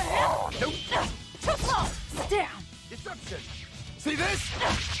 Nope! Down. Deception! See this? See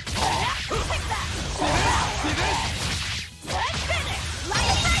this? See this?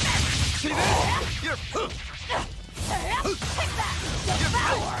 See this? You're...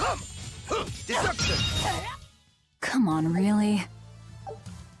 Deception! Come on, really?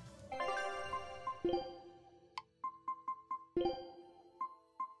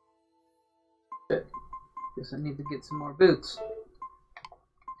 Guess I need to get some more boots.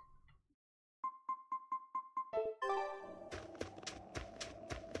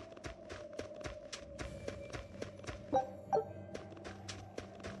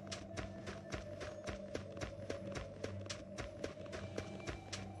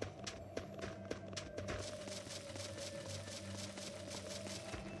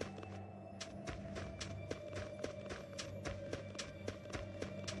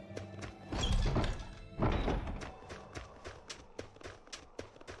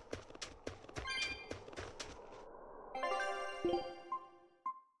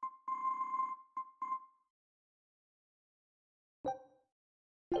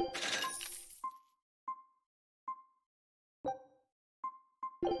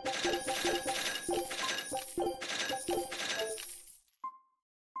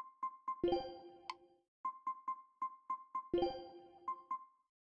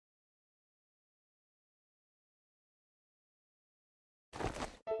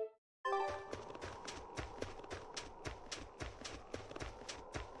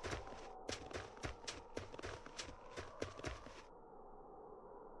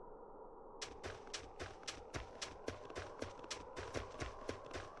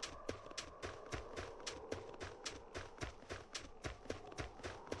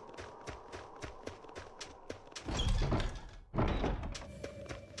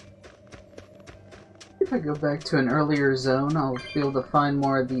 If I go back to an earlier zone, I'll be able to find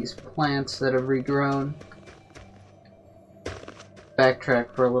more of these plants that have regrown.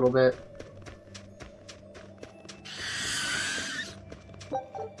 Backtrack for a little bit.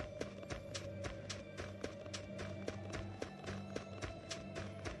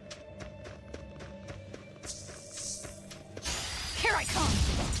 Here I come!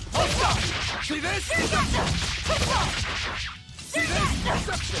 Hold stop! See this? Deception! See this?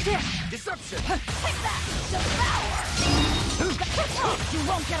 Deception! Deception! Take that! Devour! You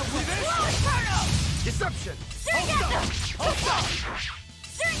won't get away! Slow Inferno! Deception! Hold stop!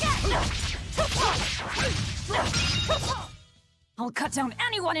 Hold stop! I'll cut down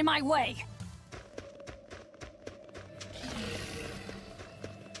anyone in my way!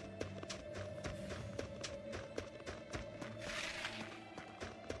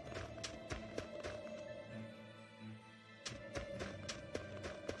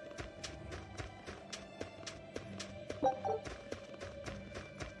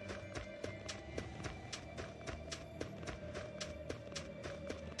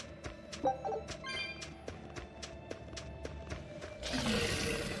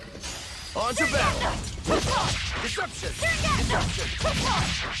 On to battle! Deception! Deception!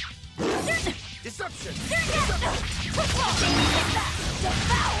 Deception!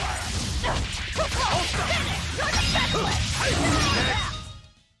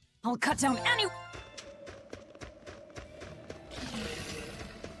 I'll cut down any...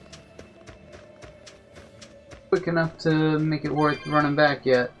 Quick enough to make it worth running back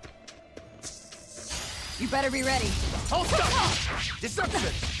yet. You better be ready. Hold stop!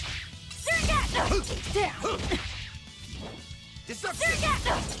 Deception! Down! Deception!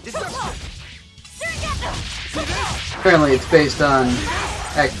 Deception! Apparently it's based on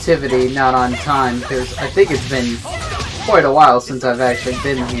activity, not on time, because I think it's been quite a while since I've actually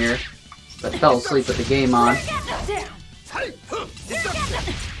been here. I fell asleep with the game on.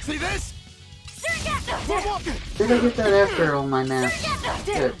 Deception! See this? Did I get that after all my naps?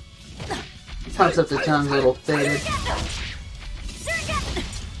 Good. Concept of time's a little faded.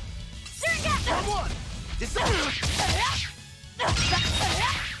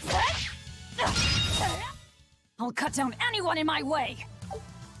 I'll cut down anyone in my way!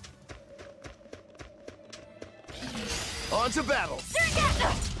 On to battle!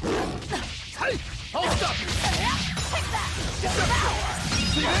 Hey! Hold stop!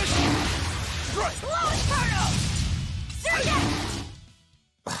 See this? Strike!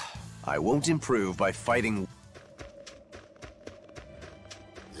 I won't improve by fighting.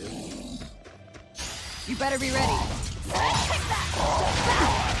 You better be ready.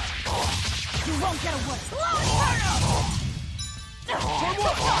 You won't get away.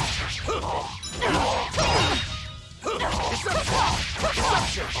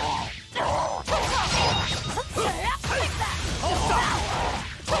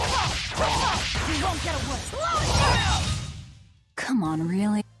 You won't get away. Come on,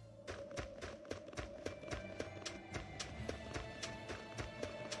 really?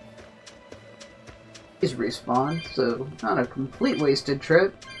 He's respawned, so not a complete wasted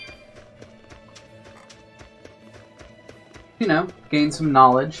trip. You know, gain some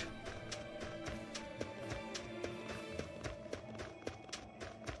knowledge.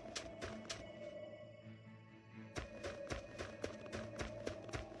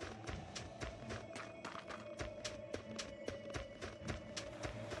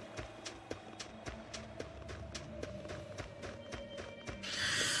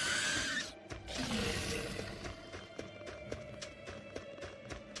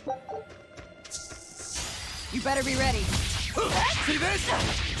 You better be ready. See this?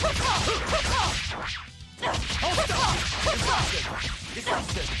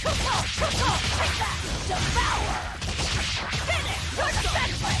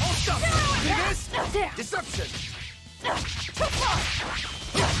 Deception!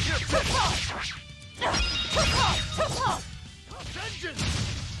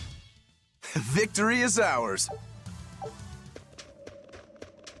 Victory is ours.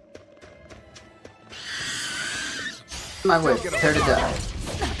 My way, prepare to die.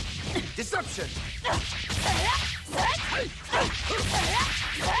 Deception.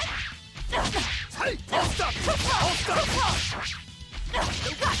 Hey, I'll stop you. I'll stop you.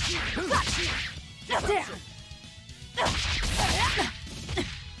 Deception.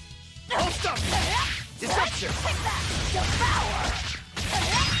 I'll stop you. Deception. Devour.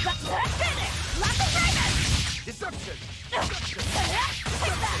 Finish. Lock of Raven. Deception.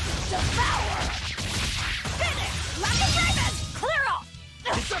 Devour. Finish. Lock of Raven. Clear off.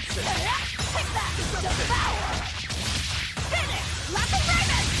 Deception. Take that. Devour. Finish. Lock of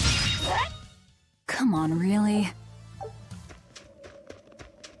Raven. Come on, really?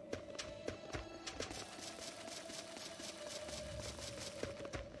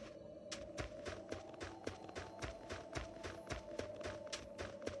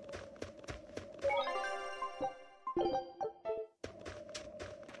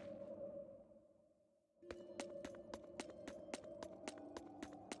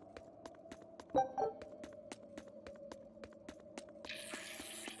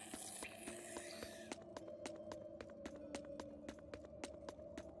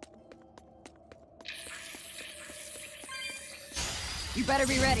 You better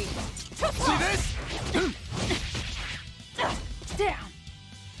be ready. See this? Down.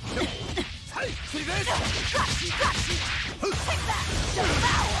 Hey, see this? Take that.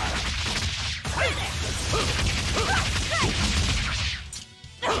 Devour.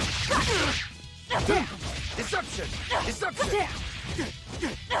 Down. Deception. Deception. Down.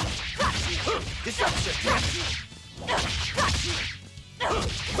 Deception.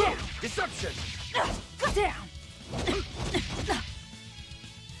 Deception. Down.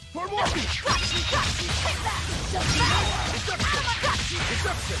 For more. Deception.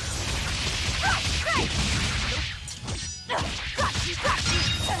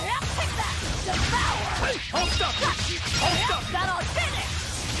 Hey, I'll stop you. I'll stop you. That'll finish.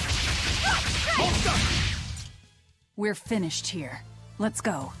 I'll stop you. We're finished here. Let's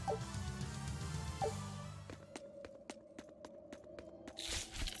go.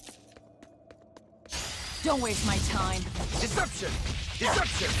 Don't waste my time. Deception.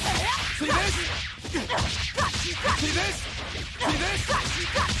 Deception. See this? See this? See this?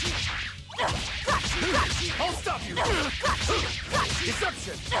 I'll stop you.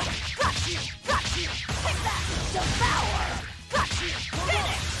 Deception. Devour.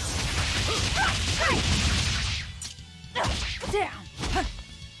 Finish. Down.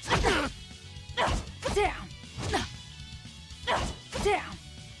 Down. Down.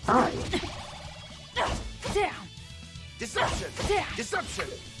 Alright. Down. Deception. Down. Deception.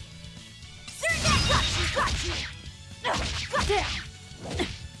 Down.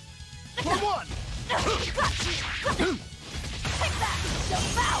 For one.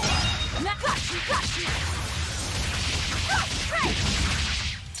 Devour.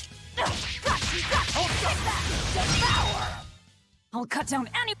 Devour. I'll cut down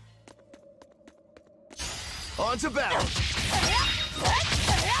any. On to battle.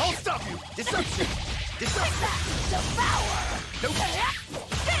 I'll stop you. Deception. Deception. Devour. Nope.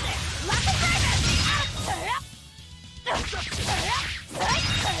 Finish. Lock of Raven. Deception.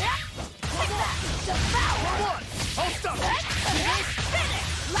 Devour. One. I'll stop you. See this? Finish.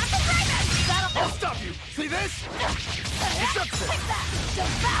 Lock of Raven. I'll stop you. See this? Deception.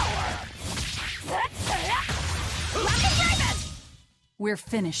 Devour. Lock of Raven. We're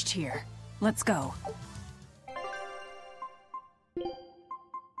finished here. Let's go.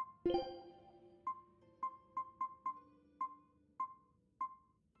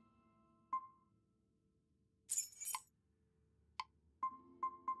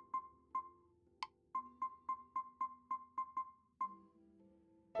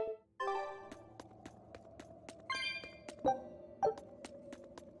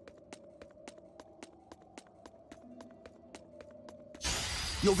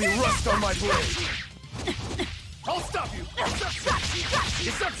 You'll be rust on my blade. I'll stop you. Deception.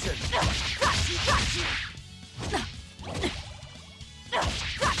 Deception.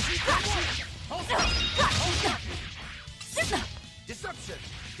 I'll stop you. I'll stop you. Deception.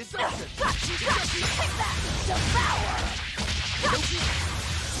 Deception. Devour. Devour.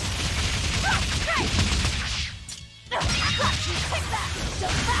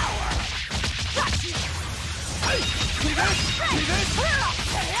 Hey, see this? See this?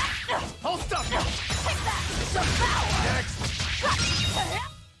 I'll stop you. Next.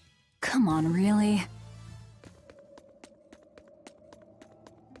 Come on, really?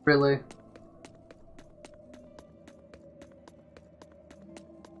 Really?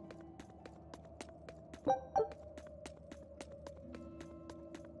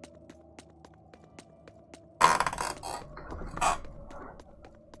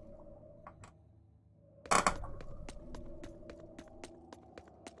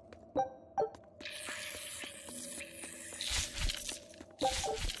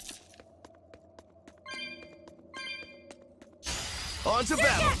 On to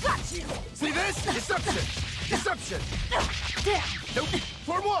battle! See this? Deception! Deception! Nope!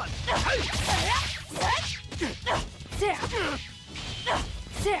 Form one!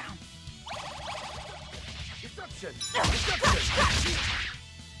 Down! Deception! Deception!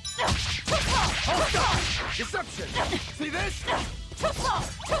 Hold up! Deception! See this?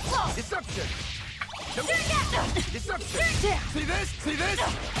 Deception! Nope. Deception! See this? See this?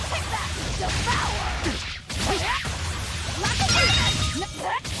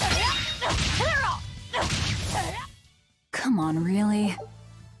 Come on, really?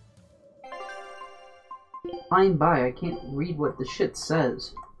 Fine by, I can't read what the shit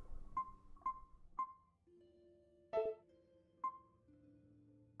says.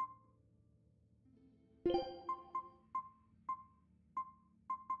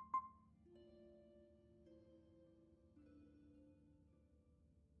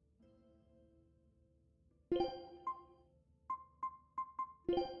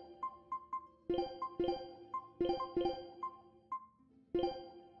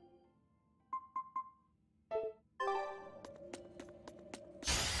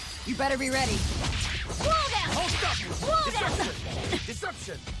 You better be ready. Hold up! Deception!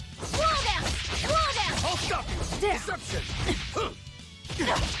 Deception! Hold up! Deception!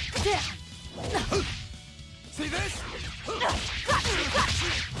 See this? Hold up!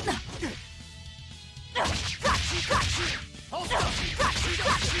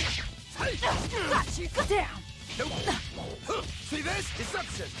 Down! Nope. See this?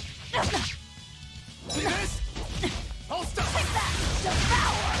 Deception! See this? Hold up!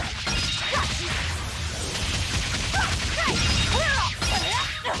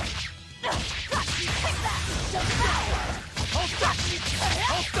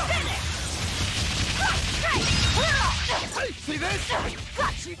 See this?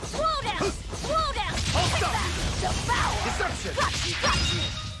 Slow down! Hold up! Deception!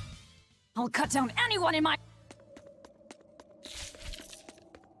 I'll cut down anyone in my...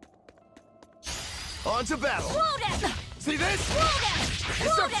 On to battle! Slow down! See this? Slow down!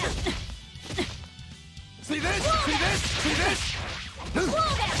 Deception! See this? See this? See this?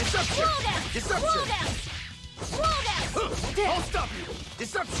 Deception! Deception! I'll stop you!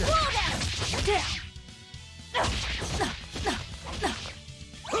 Deception!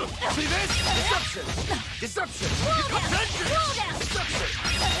 See this? Deception! Deception! Attention! Deception!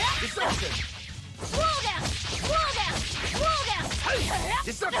 Deception!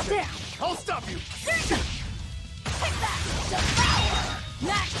 Deception! I'll stop you!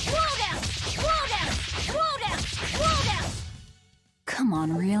 Come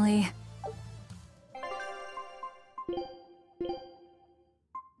on, really?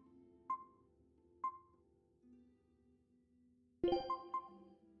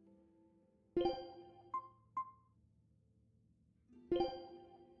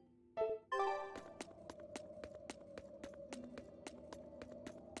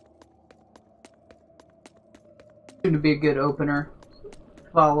 Going to be a good opener.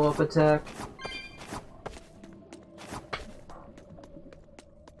 Follow-up attack.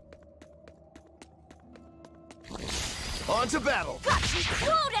 On to battle! Deception!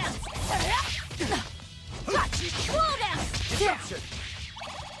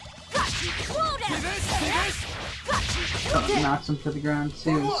 See this? See this? Knocks him to the ground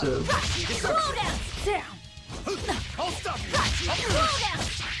too, so... Deception! I'll stop you!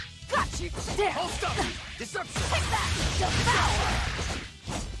 I'll stop you! Deception! I'll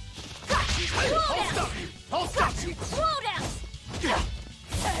stop you! I'll stop you!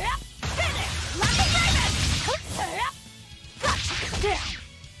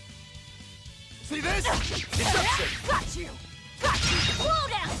 See this? Deception!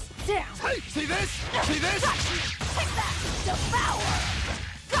 See this? See this?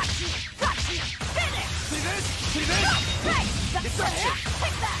 See this? See this? Deception!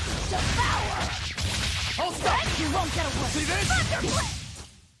 I'll stop you! You won't get away! See this?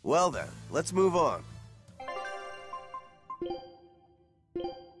 Well then, let's move on.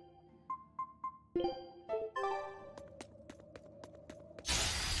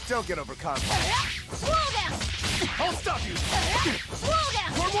 Don't get overconfident. I'll stop you!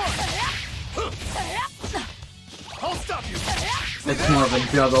 One more! I'll stop you! It's more of a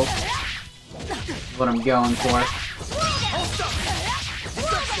juggle. What I'm going for. I'll stop you!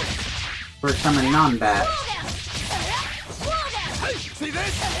 Deception! We're coming non-bat. See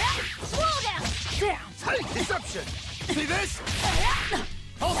this? Deception! See this?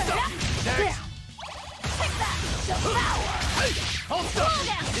 I'll stop you! Next! I'll stop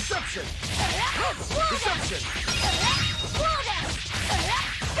you! Deception! Deception!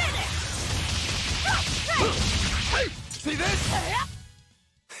 See this?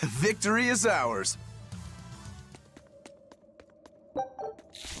 Victory is ours.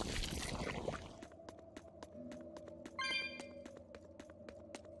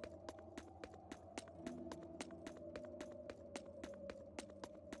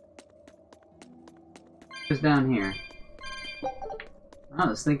 Who's down here? I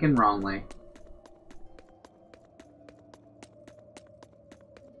was thinking wrongly.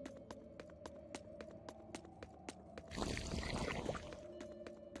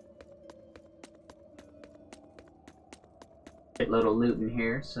 Get a little loot in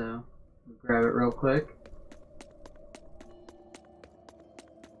here, so we'll grab it real quick.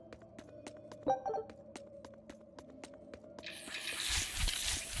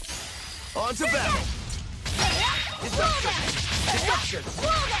 On to battle! Deception! Deception!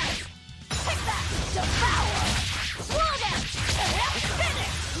 Take that! Devour! Finish!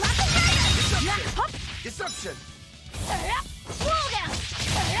 Deception!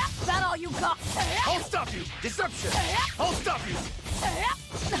 Is that all you got? I'll stop you! Deception! I'll stop you!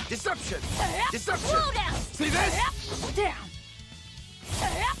 Deception! Deception! See this? Down!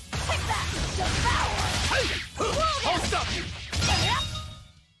 Take that! Devour! I'll stop you!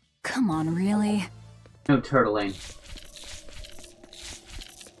 Come on, really? No turtling.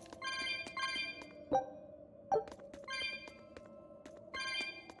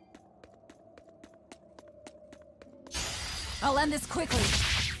 I'll end this quickly.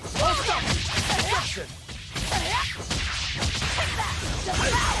 I'll stop you! Deception!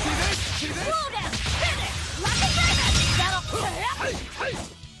 See this? See this?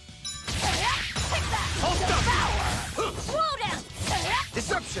 I'll stop you!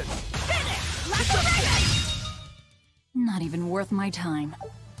 Deception! Deception! Not even worth my time.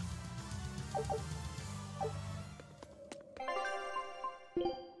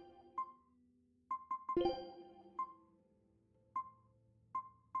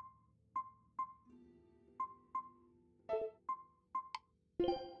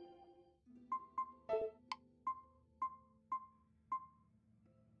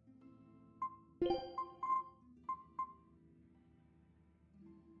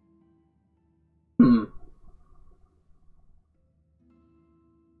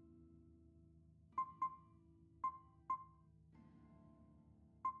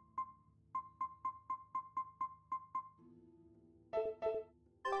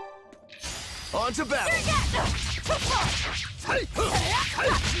 On to battle!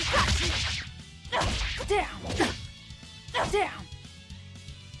 Down! Down!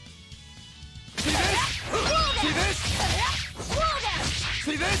 See this? See this?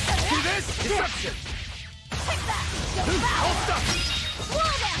 See this? See this? Deception! I'll stop you!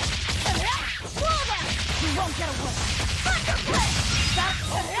 You won't get away!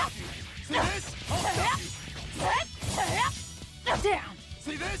 See this? I'll stop you! Down!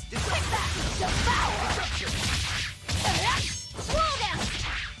 See this? Devour! Deception!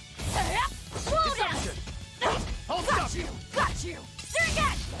 Deception! I'll stop you! Got you!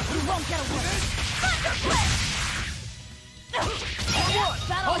 Again! You won't get away! Is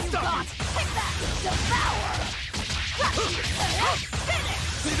that all you got? Take that! Devour!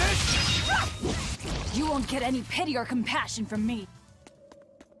 See this? You won't get any pity or compassion from me.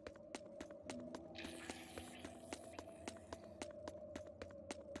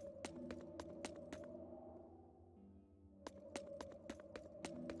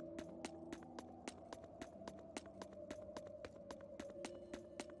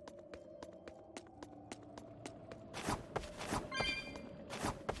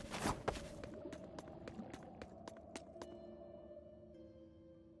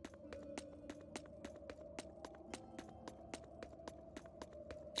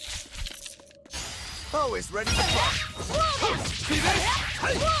 Always ready to fight. See this?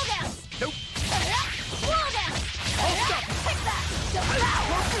 Nope.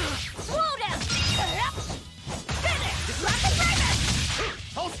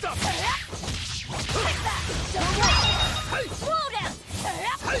 I'll stop you! I'll stop you!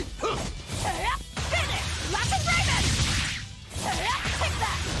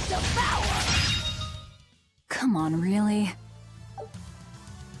 Come on, really?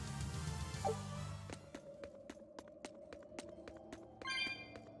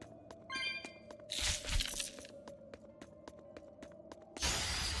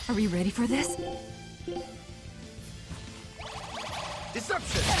 Are we ready for this?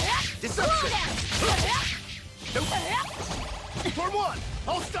 Deception! Deception! Nope. For one!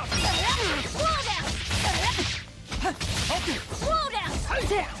 I'll stop you! I'll stop you! For one!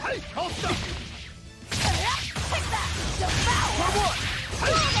 I'll stop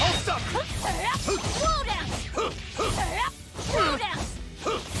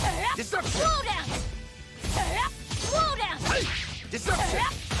you! Deception! Slow down! Slow down! Hey! Deception!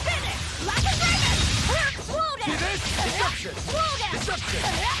 Finish! Like a dragon! Slow down! See this? Deception! Slow down! Deception!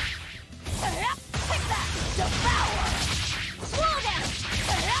 Take that! Devour! Slow down!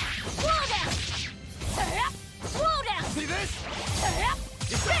 Slow down! Slow down! See this?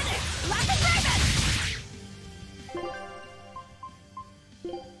 Finish! Like a dragon!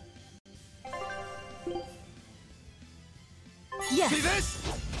 Yes. See this?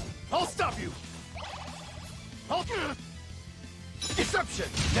 I'll stop you! I'll... Deception!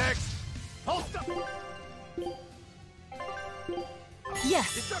 Next! I'll stop...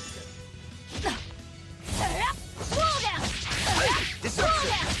 Yes. Deception! Slow down!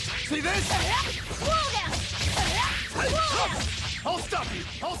 Deception! See this? Slow down! Slow down! I'll stop you!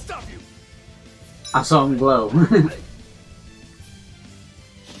 I'll stop you! I saw him glow.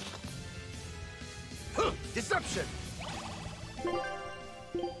 Deception!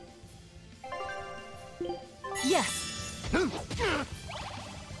 Yes.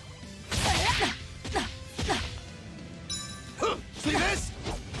 See this?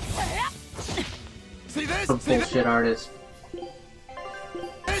 See this? A See this? bullshit artist.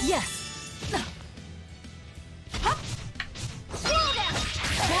 Yes. Slow down!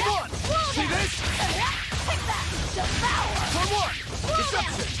 For one! See this? Take that! Devour! For one!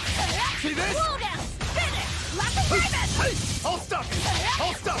 Deception! See this? Slow down! Finish! Like a dragon! Hey! I'll stop you!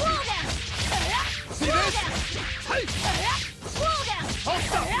 I'll stop Slow you! down! See this? Hey! Slow down! I'll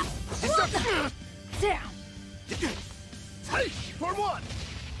stop you! Deception! Down! Hey! For one!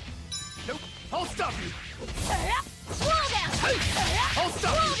 Nope! I'll stop you! Slow down! Hey! I'll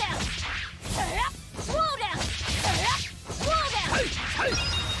stop Slow you! down! Slow down! Slow down! Hey! Hey!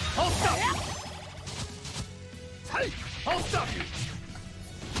 I'll stop you! Hey! I'll stop you!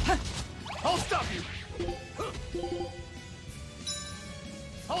 I'll stop you!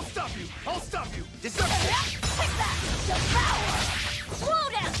 I'll stop you! I'll stop you! Deception! Take that! Devour! Slow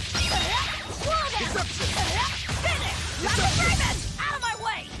down! Slow down! Deception! Finish! Like a dragon! Out of my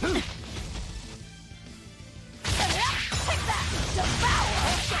way! Take that! Devour!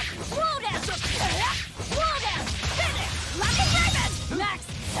 Slow down! Slow down! Finish! Like a dragon! Next!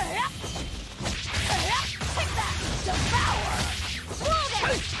 Take that! Devour! Slow down!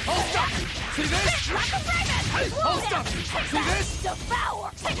 Hey! I'll stop you! See this? Like a dragon! Hey! Slow I'll down! stop you! Take See that! this? Devour!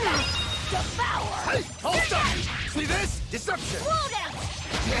 Take that! Devour! Hey! I'll stop you! See this? Deception! Slow down!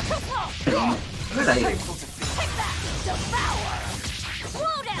 Too slow! Good idea. Take that! Devour!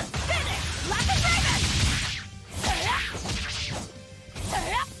 Slow down! Finish! Like a dragon!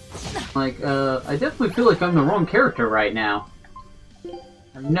 Like, I definitely feel like I'm the wrong character right now. I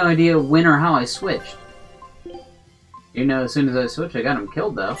have no idea when or how I switched. You know, as soon as I switched, I got him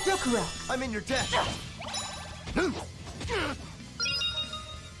killed, though. Yokoro, I'm in your debt.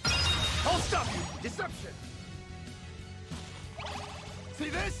 I'll stop you! Deception! See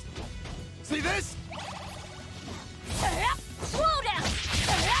this? See this? Slow down! Slow down!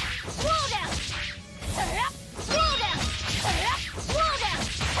 Slow down! Slow down!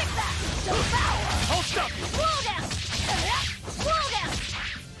 Take that! Devour! I'll stop you! Slow down! Slow down!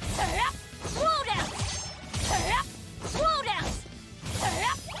 Slow down! Slow down!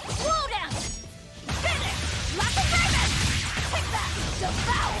 Slow down! Finish! Like a dragon! Take that!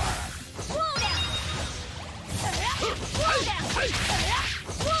 Devour! Slow down! Slow down!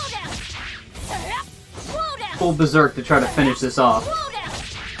 Slow down! Slow down! Full berserk to try to finish this off. Slow down!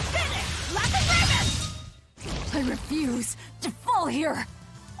 Finish! Like a dragon! I refuse to fall here.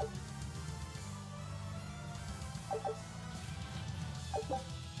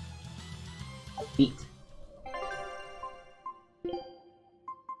 Eat.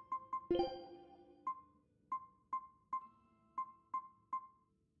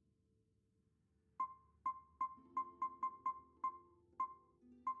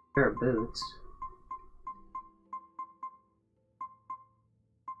 Pair of boots.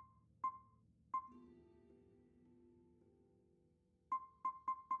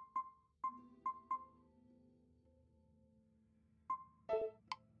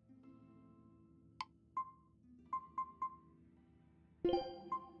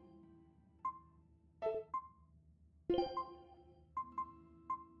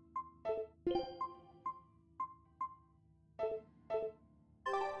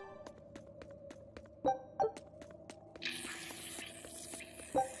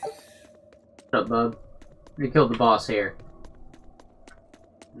 What up, bub? We killed the boss here.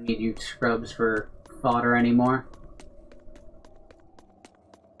 Don't need you scrubs for fodder anymore.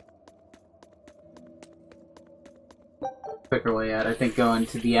 Quicker way out, I think, going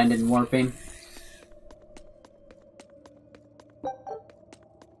to the end and warping.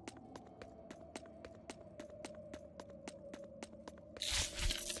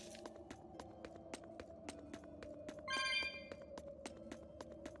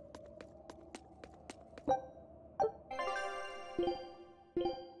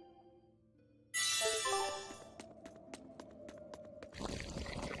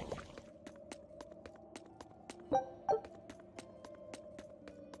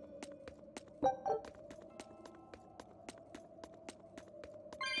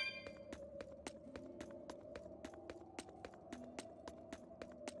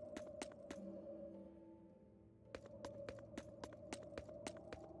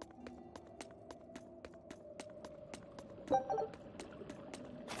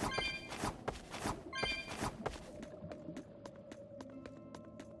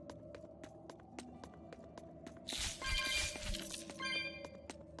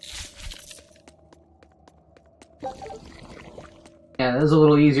 Yeah, it was a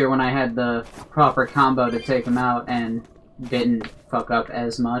little easier when I had the proper combo to take him out and didn't fuck up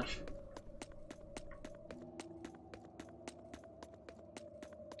as much.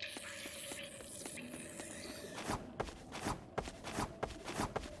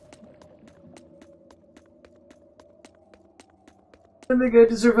 And the guy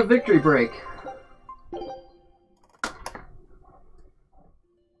deserve a victory break.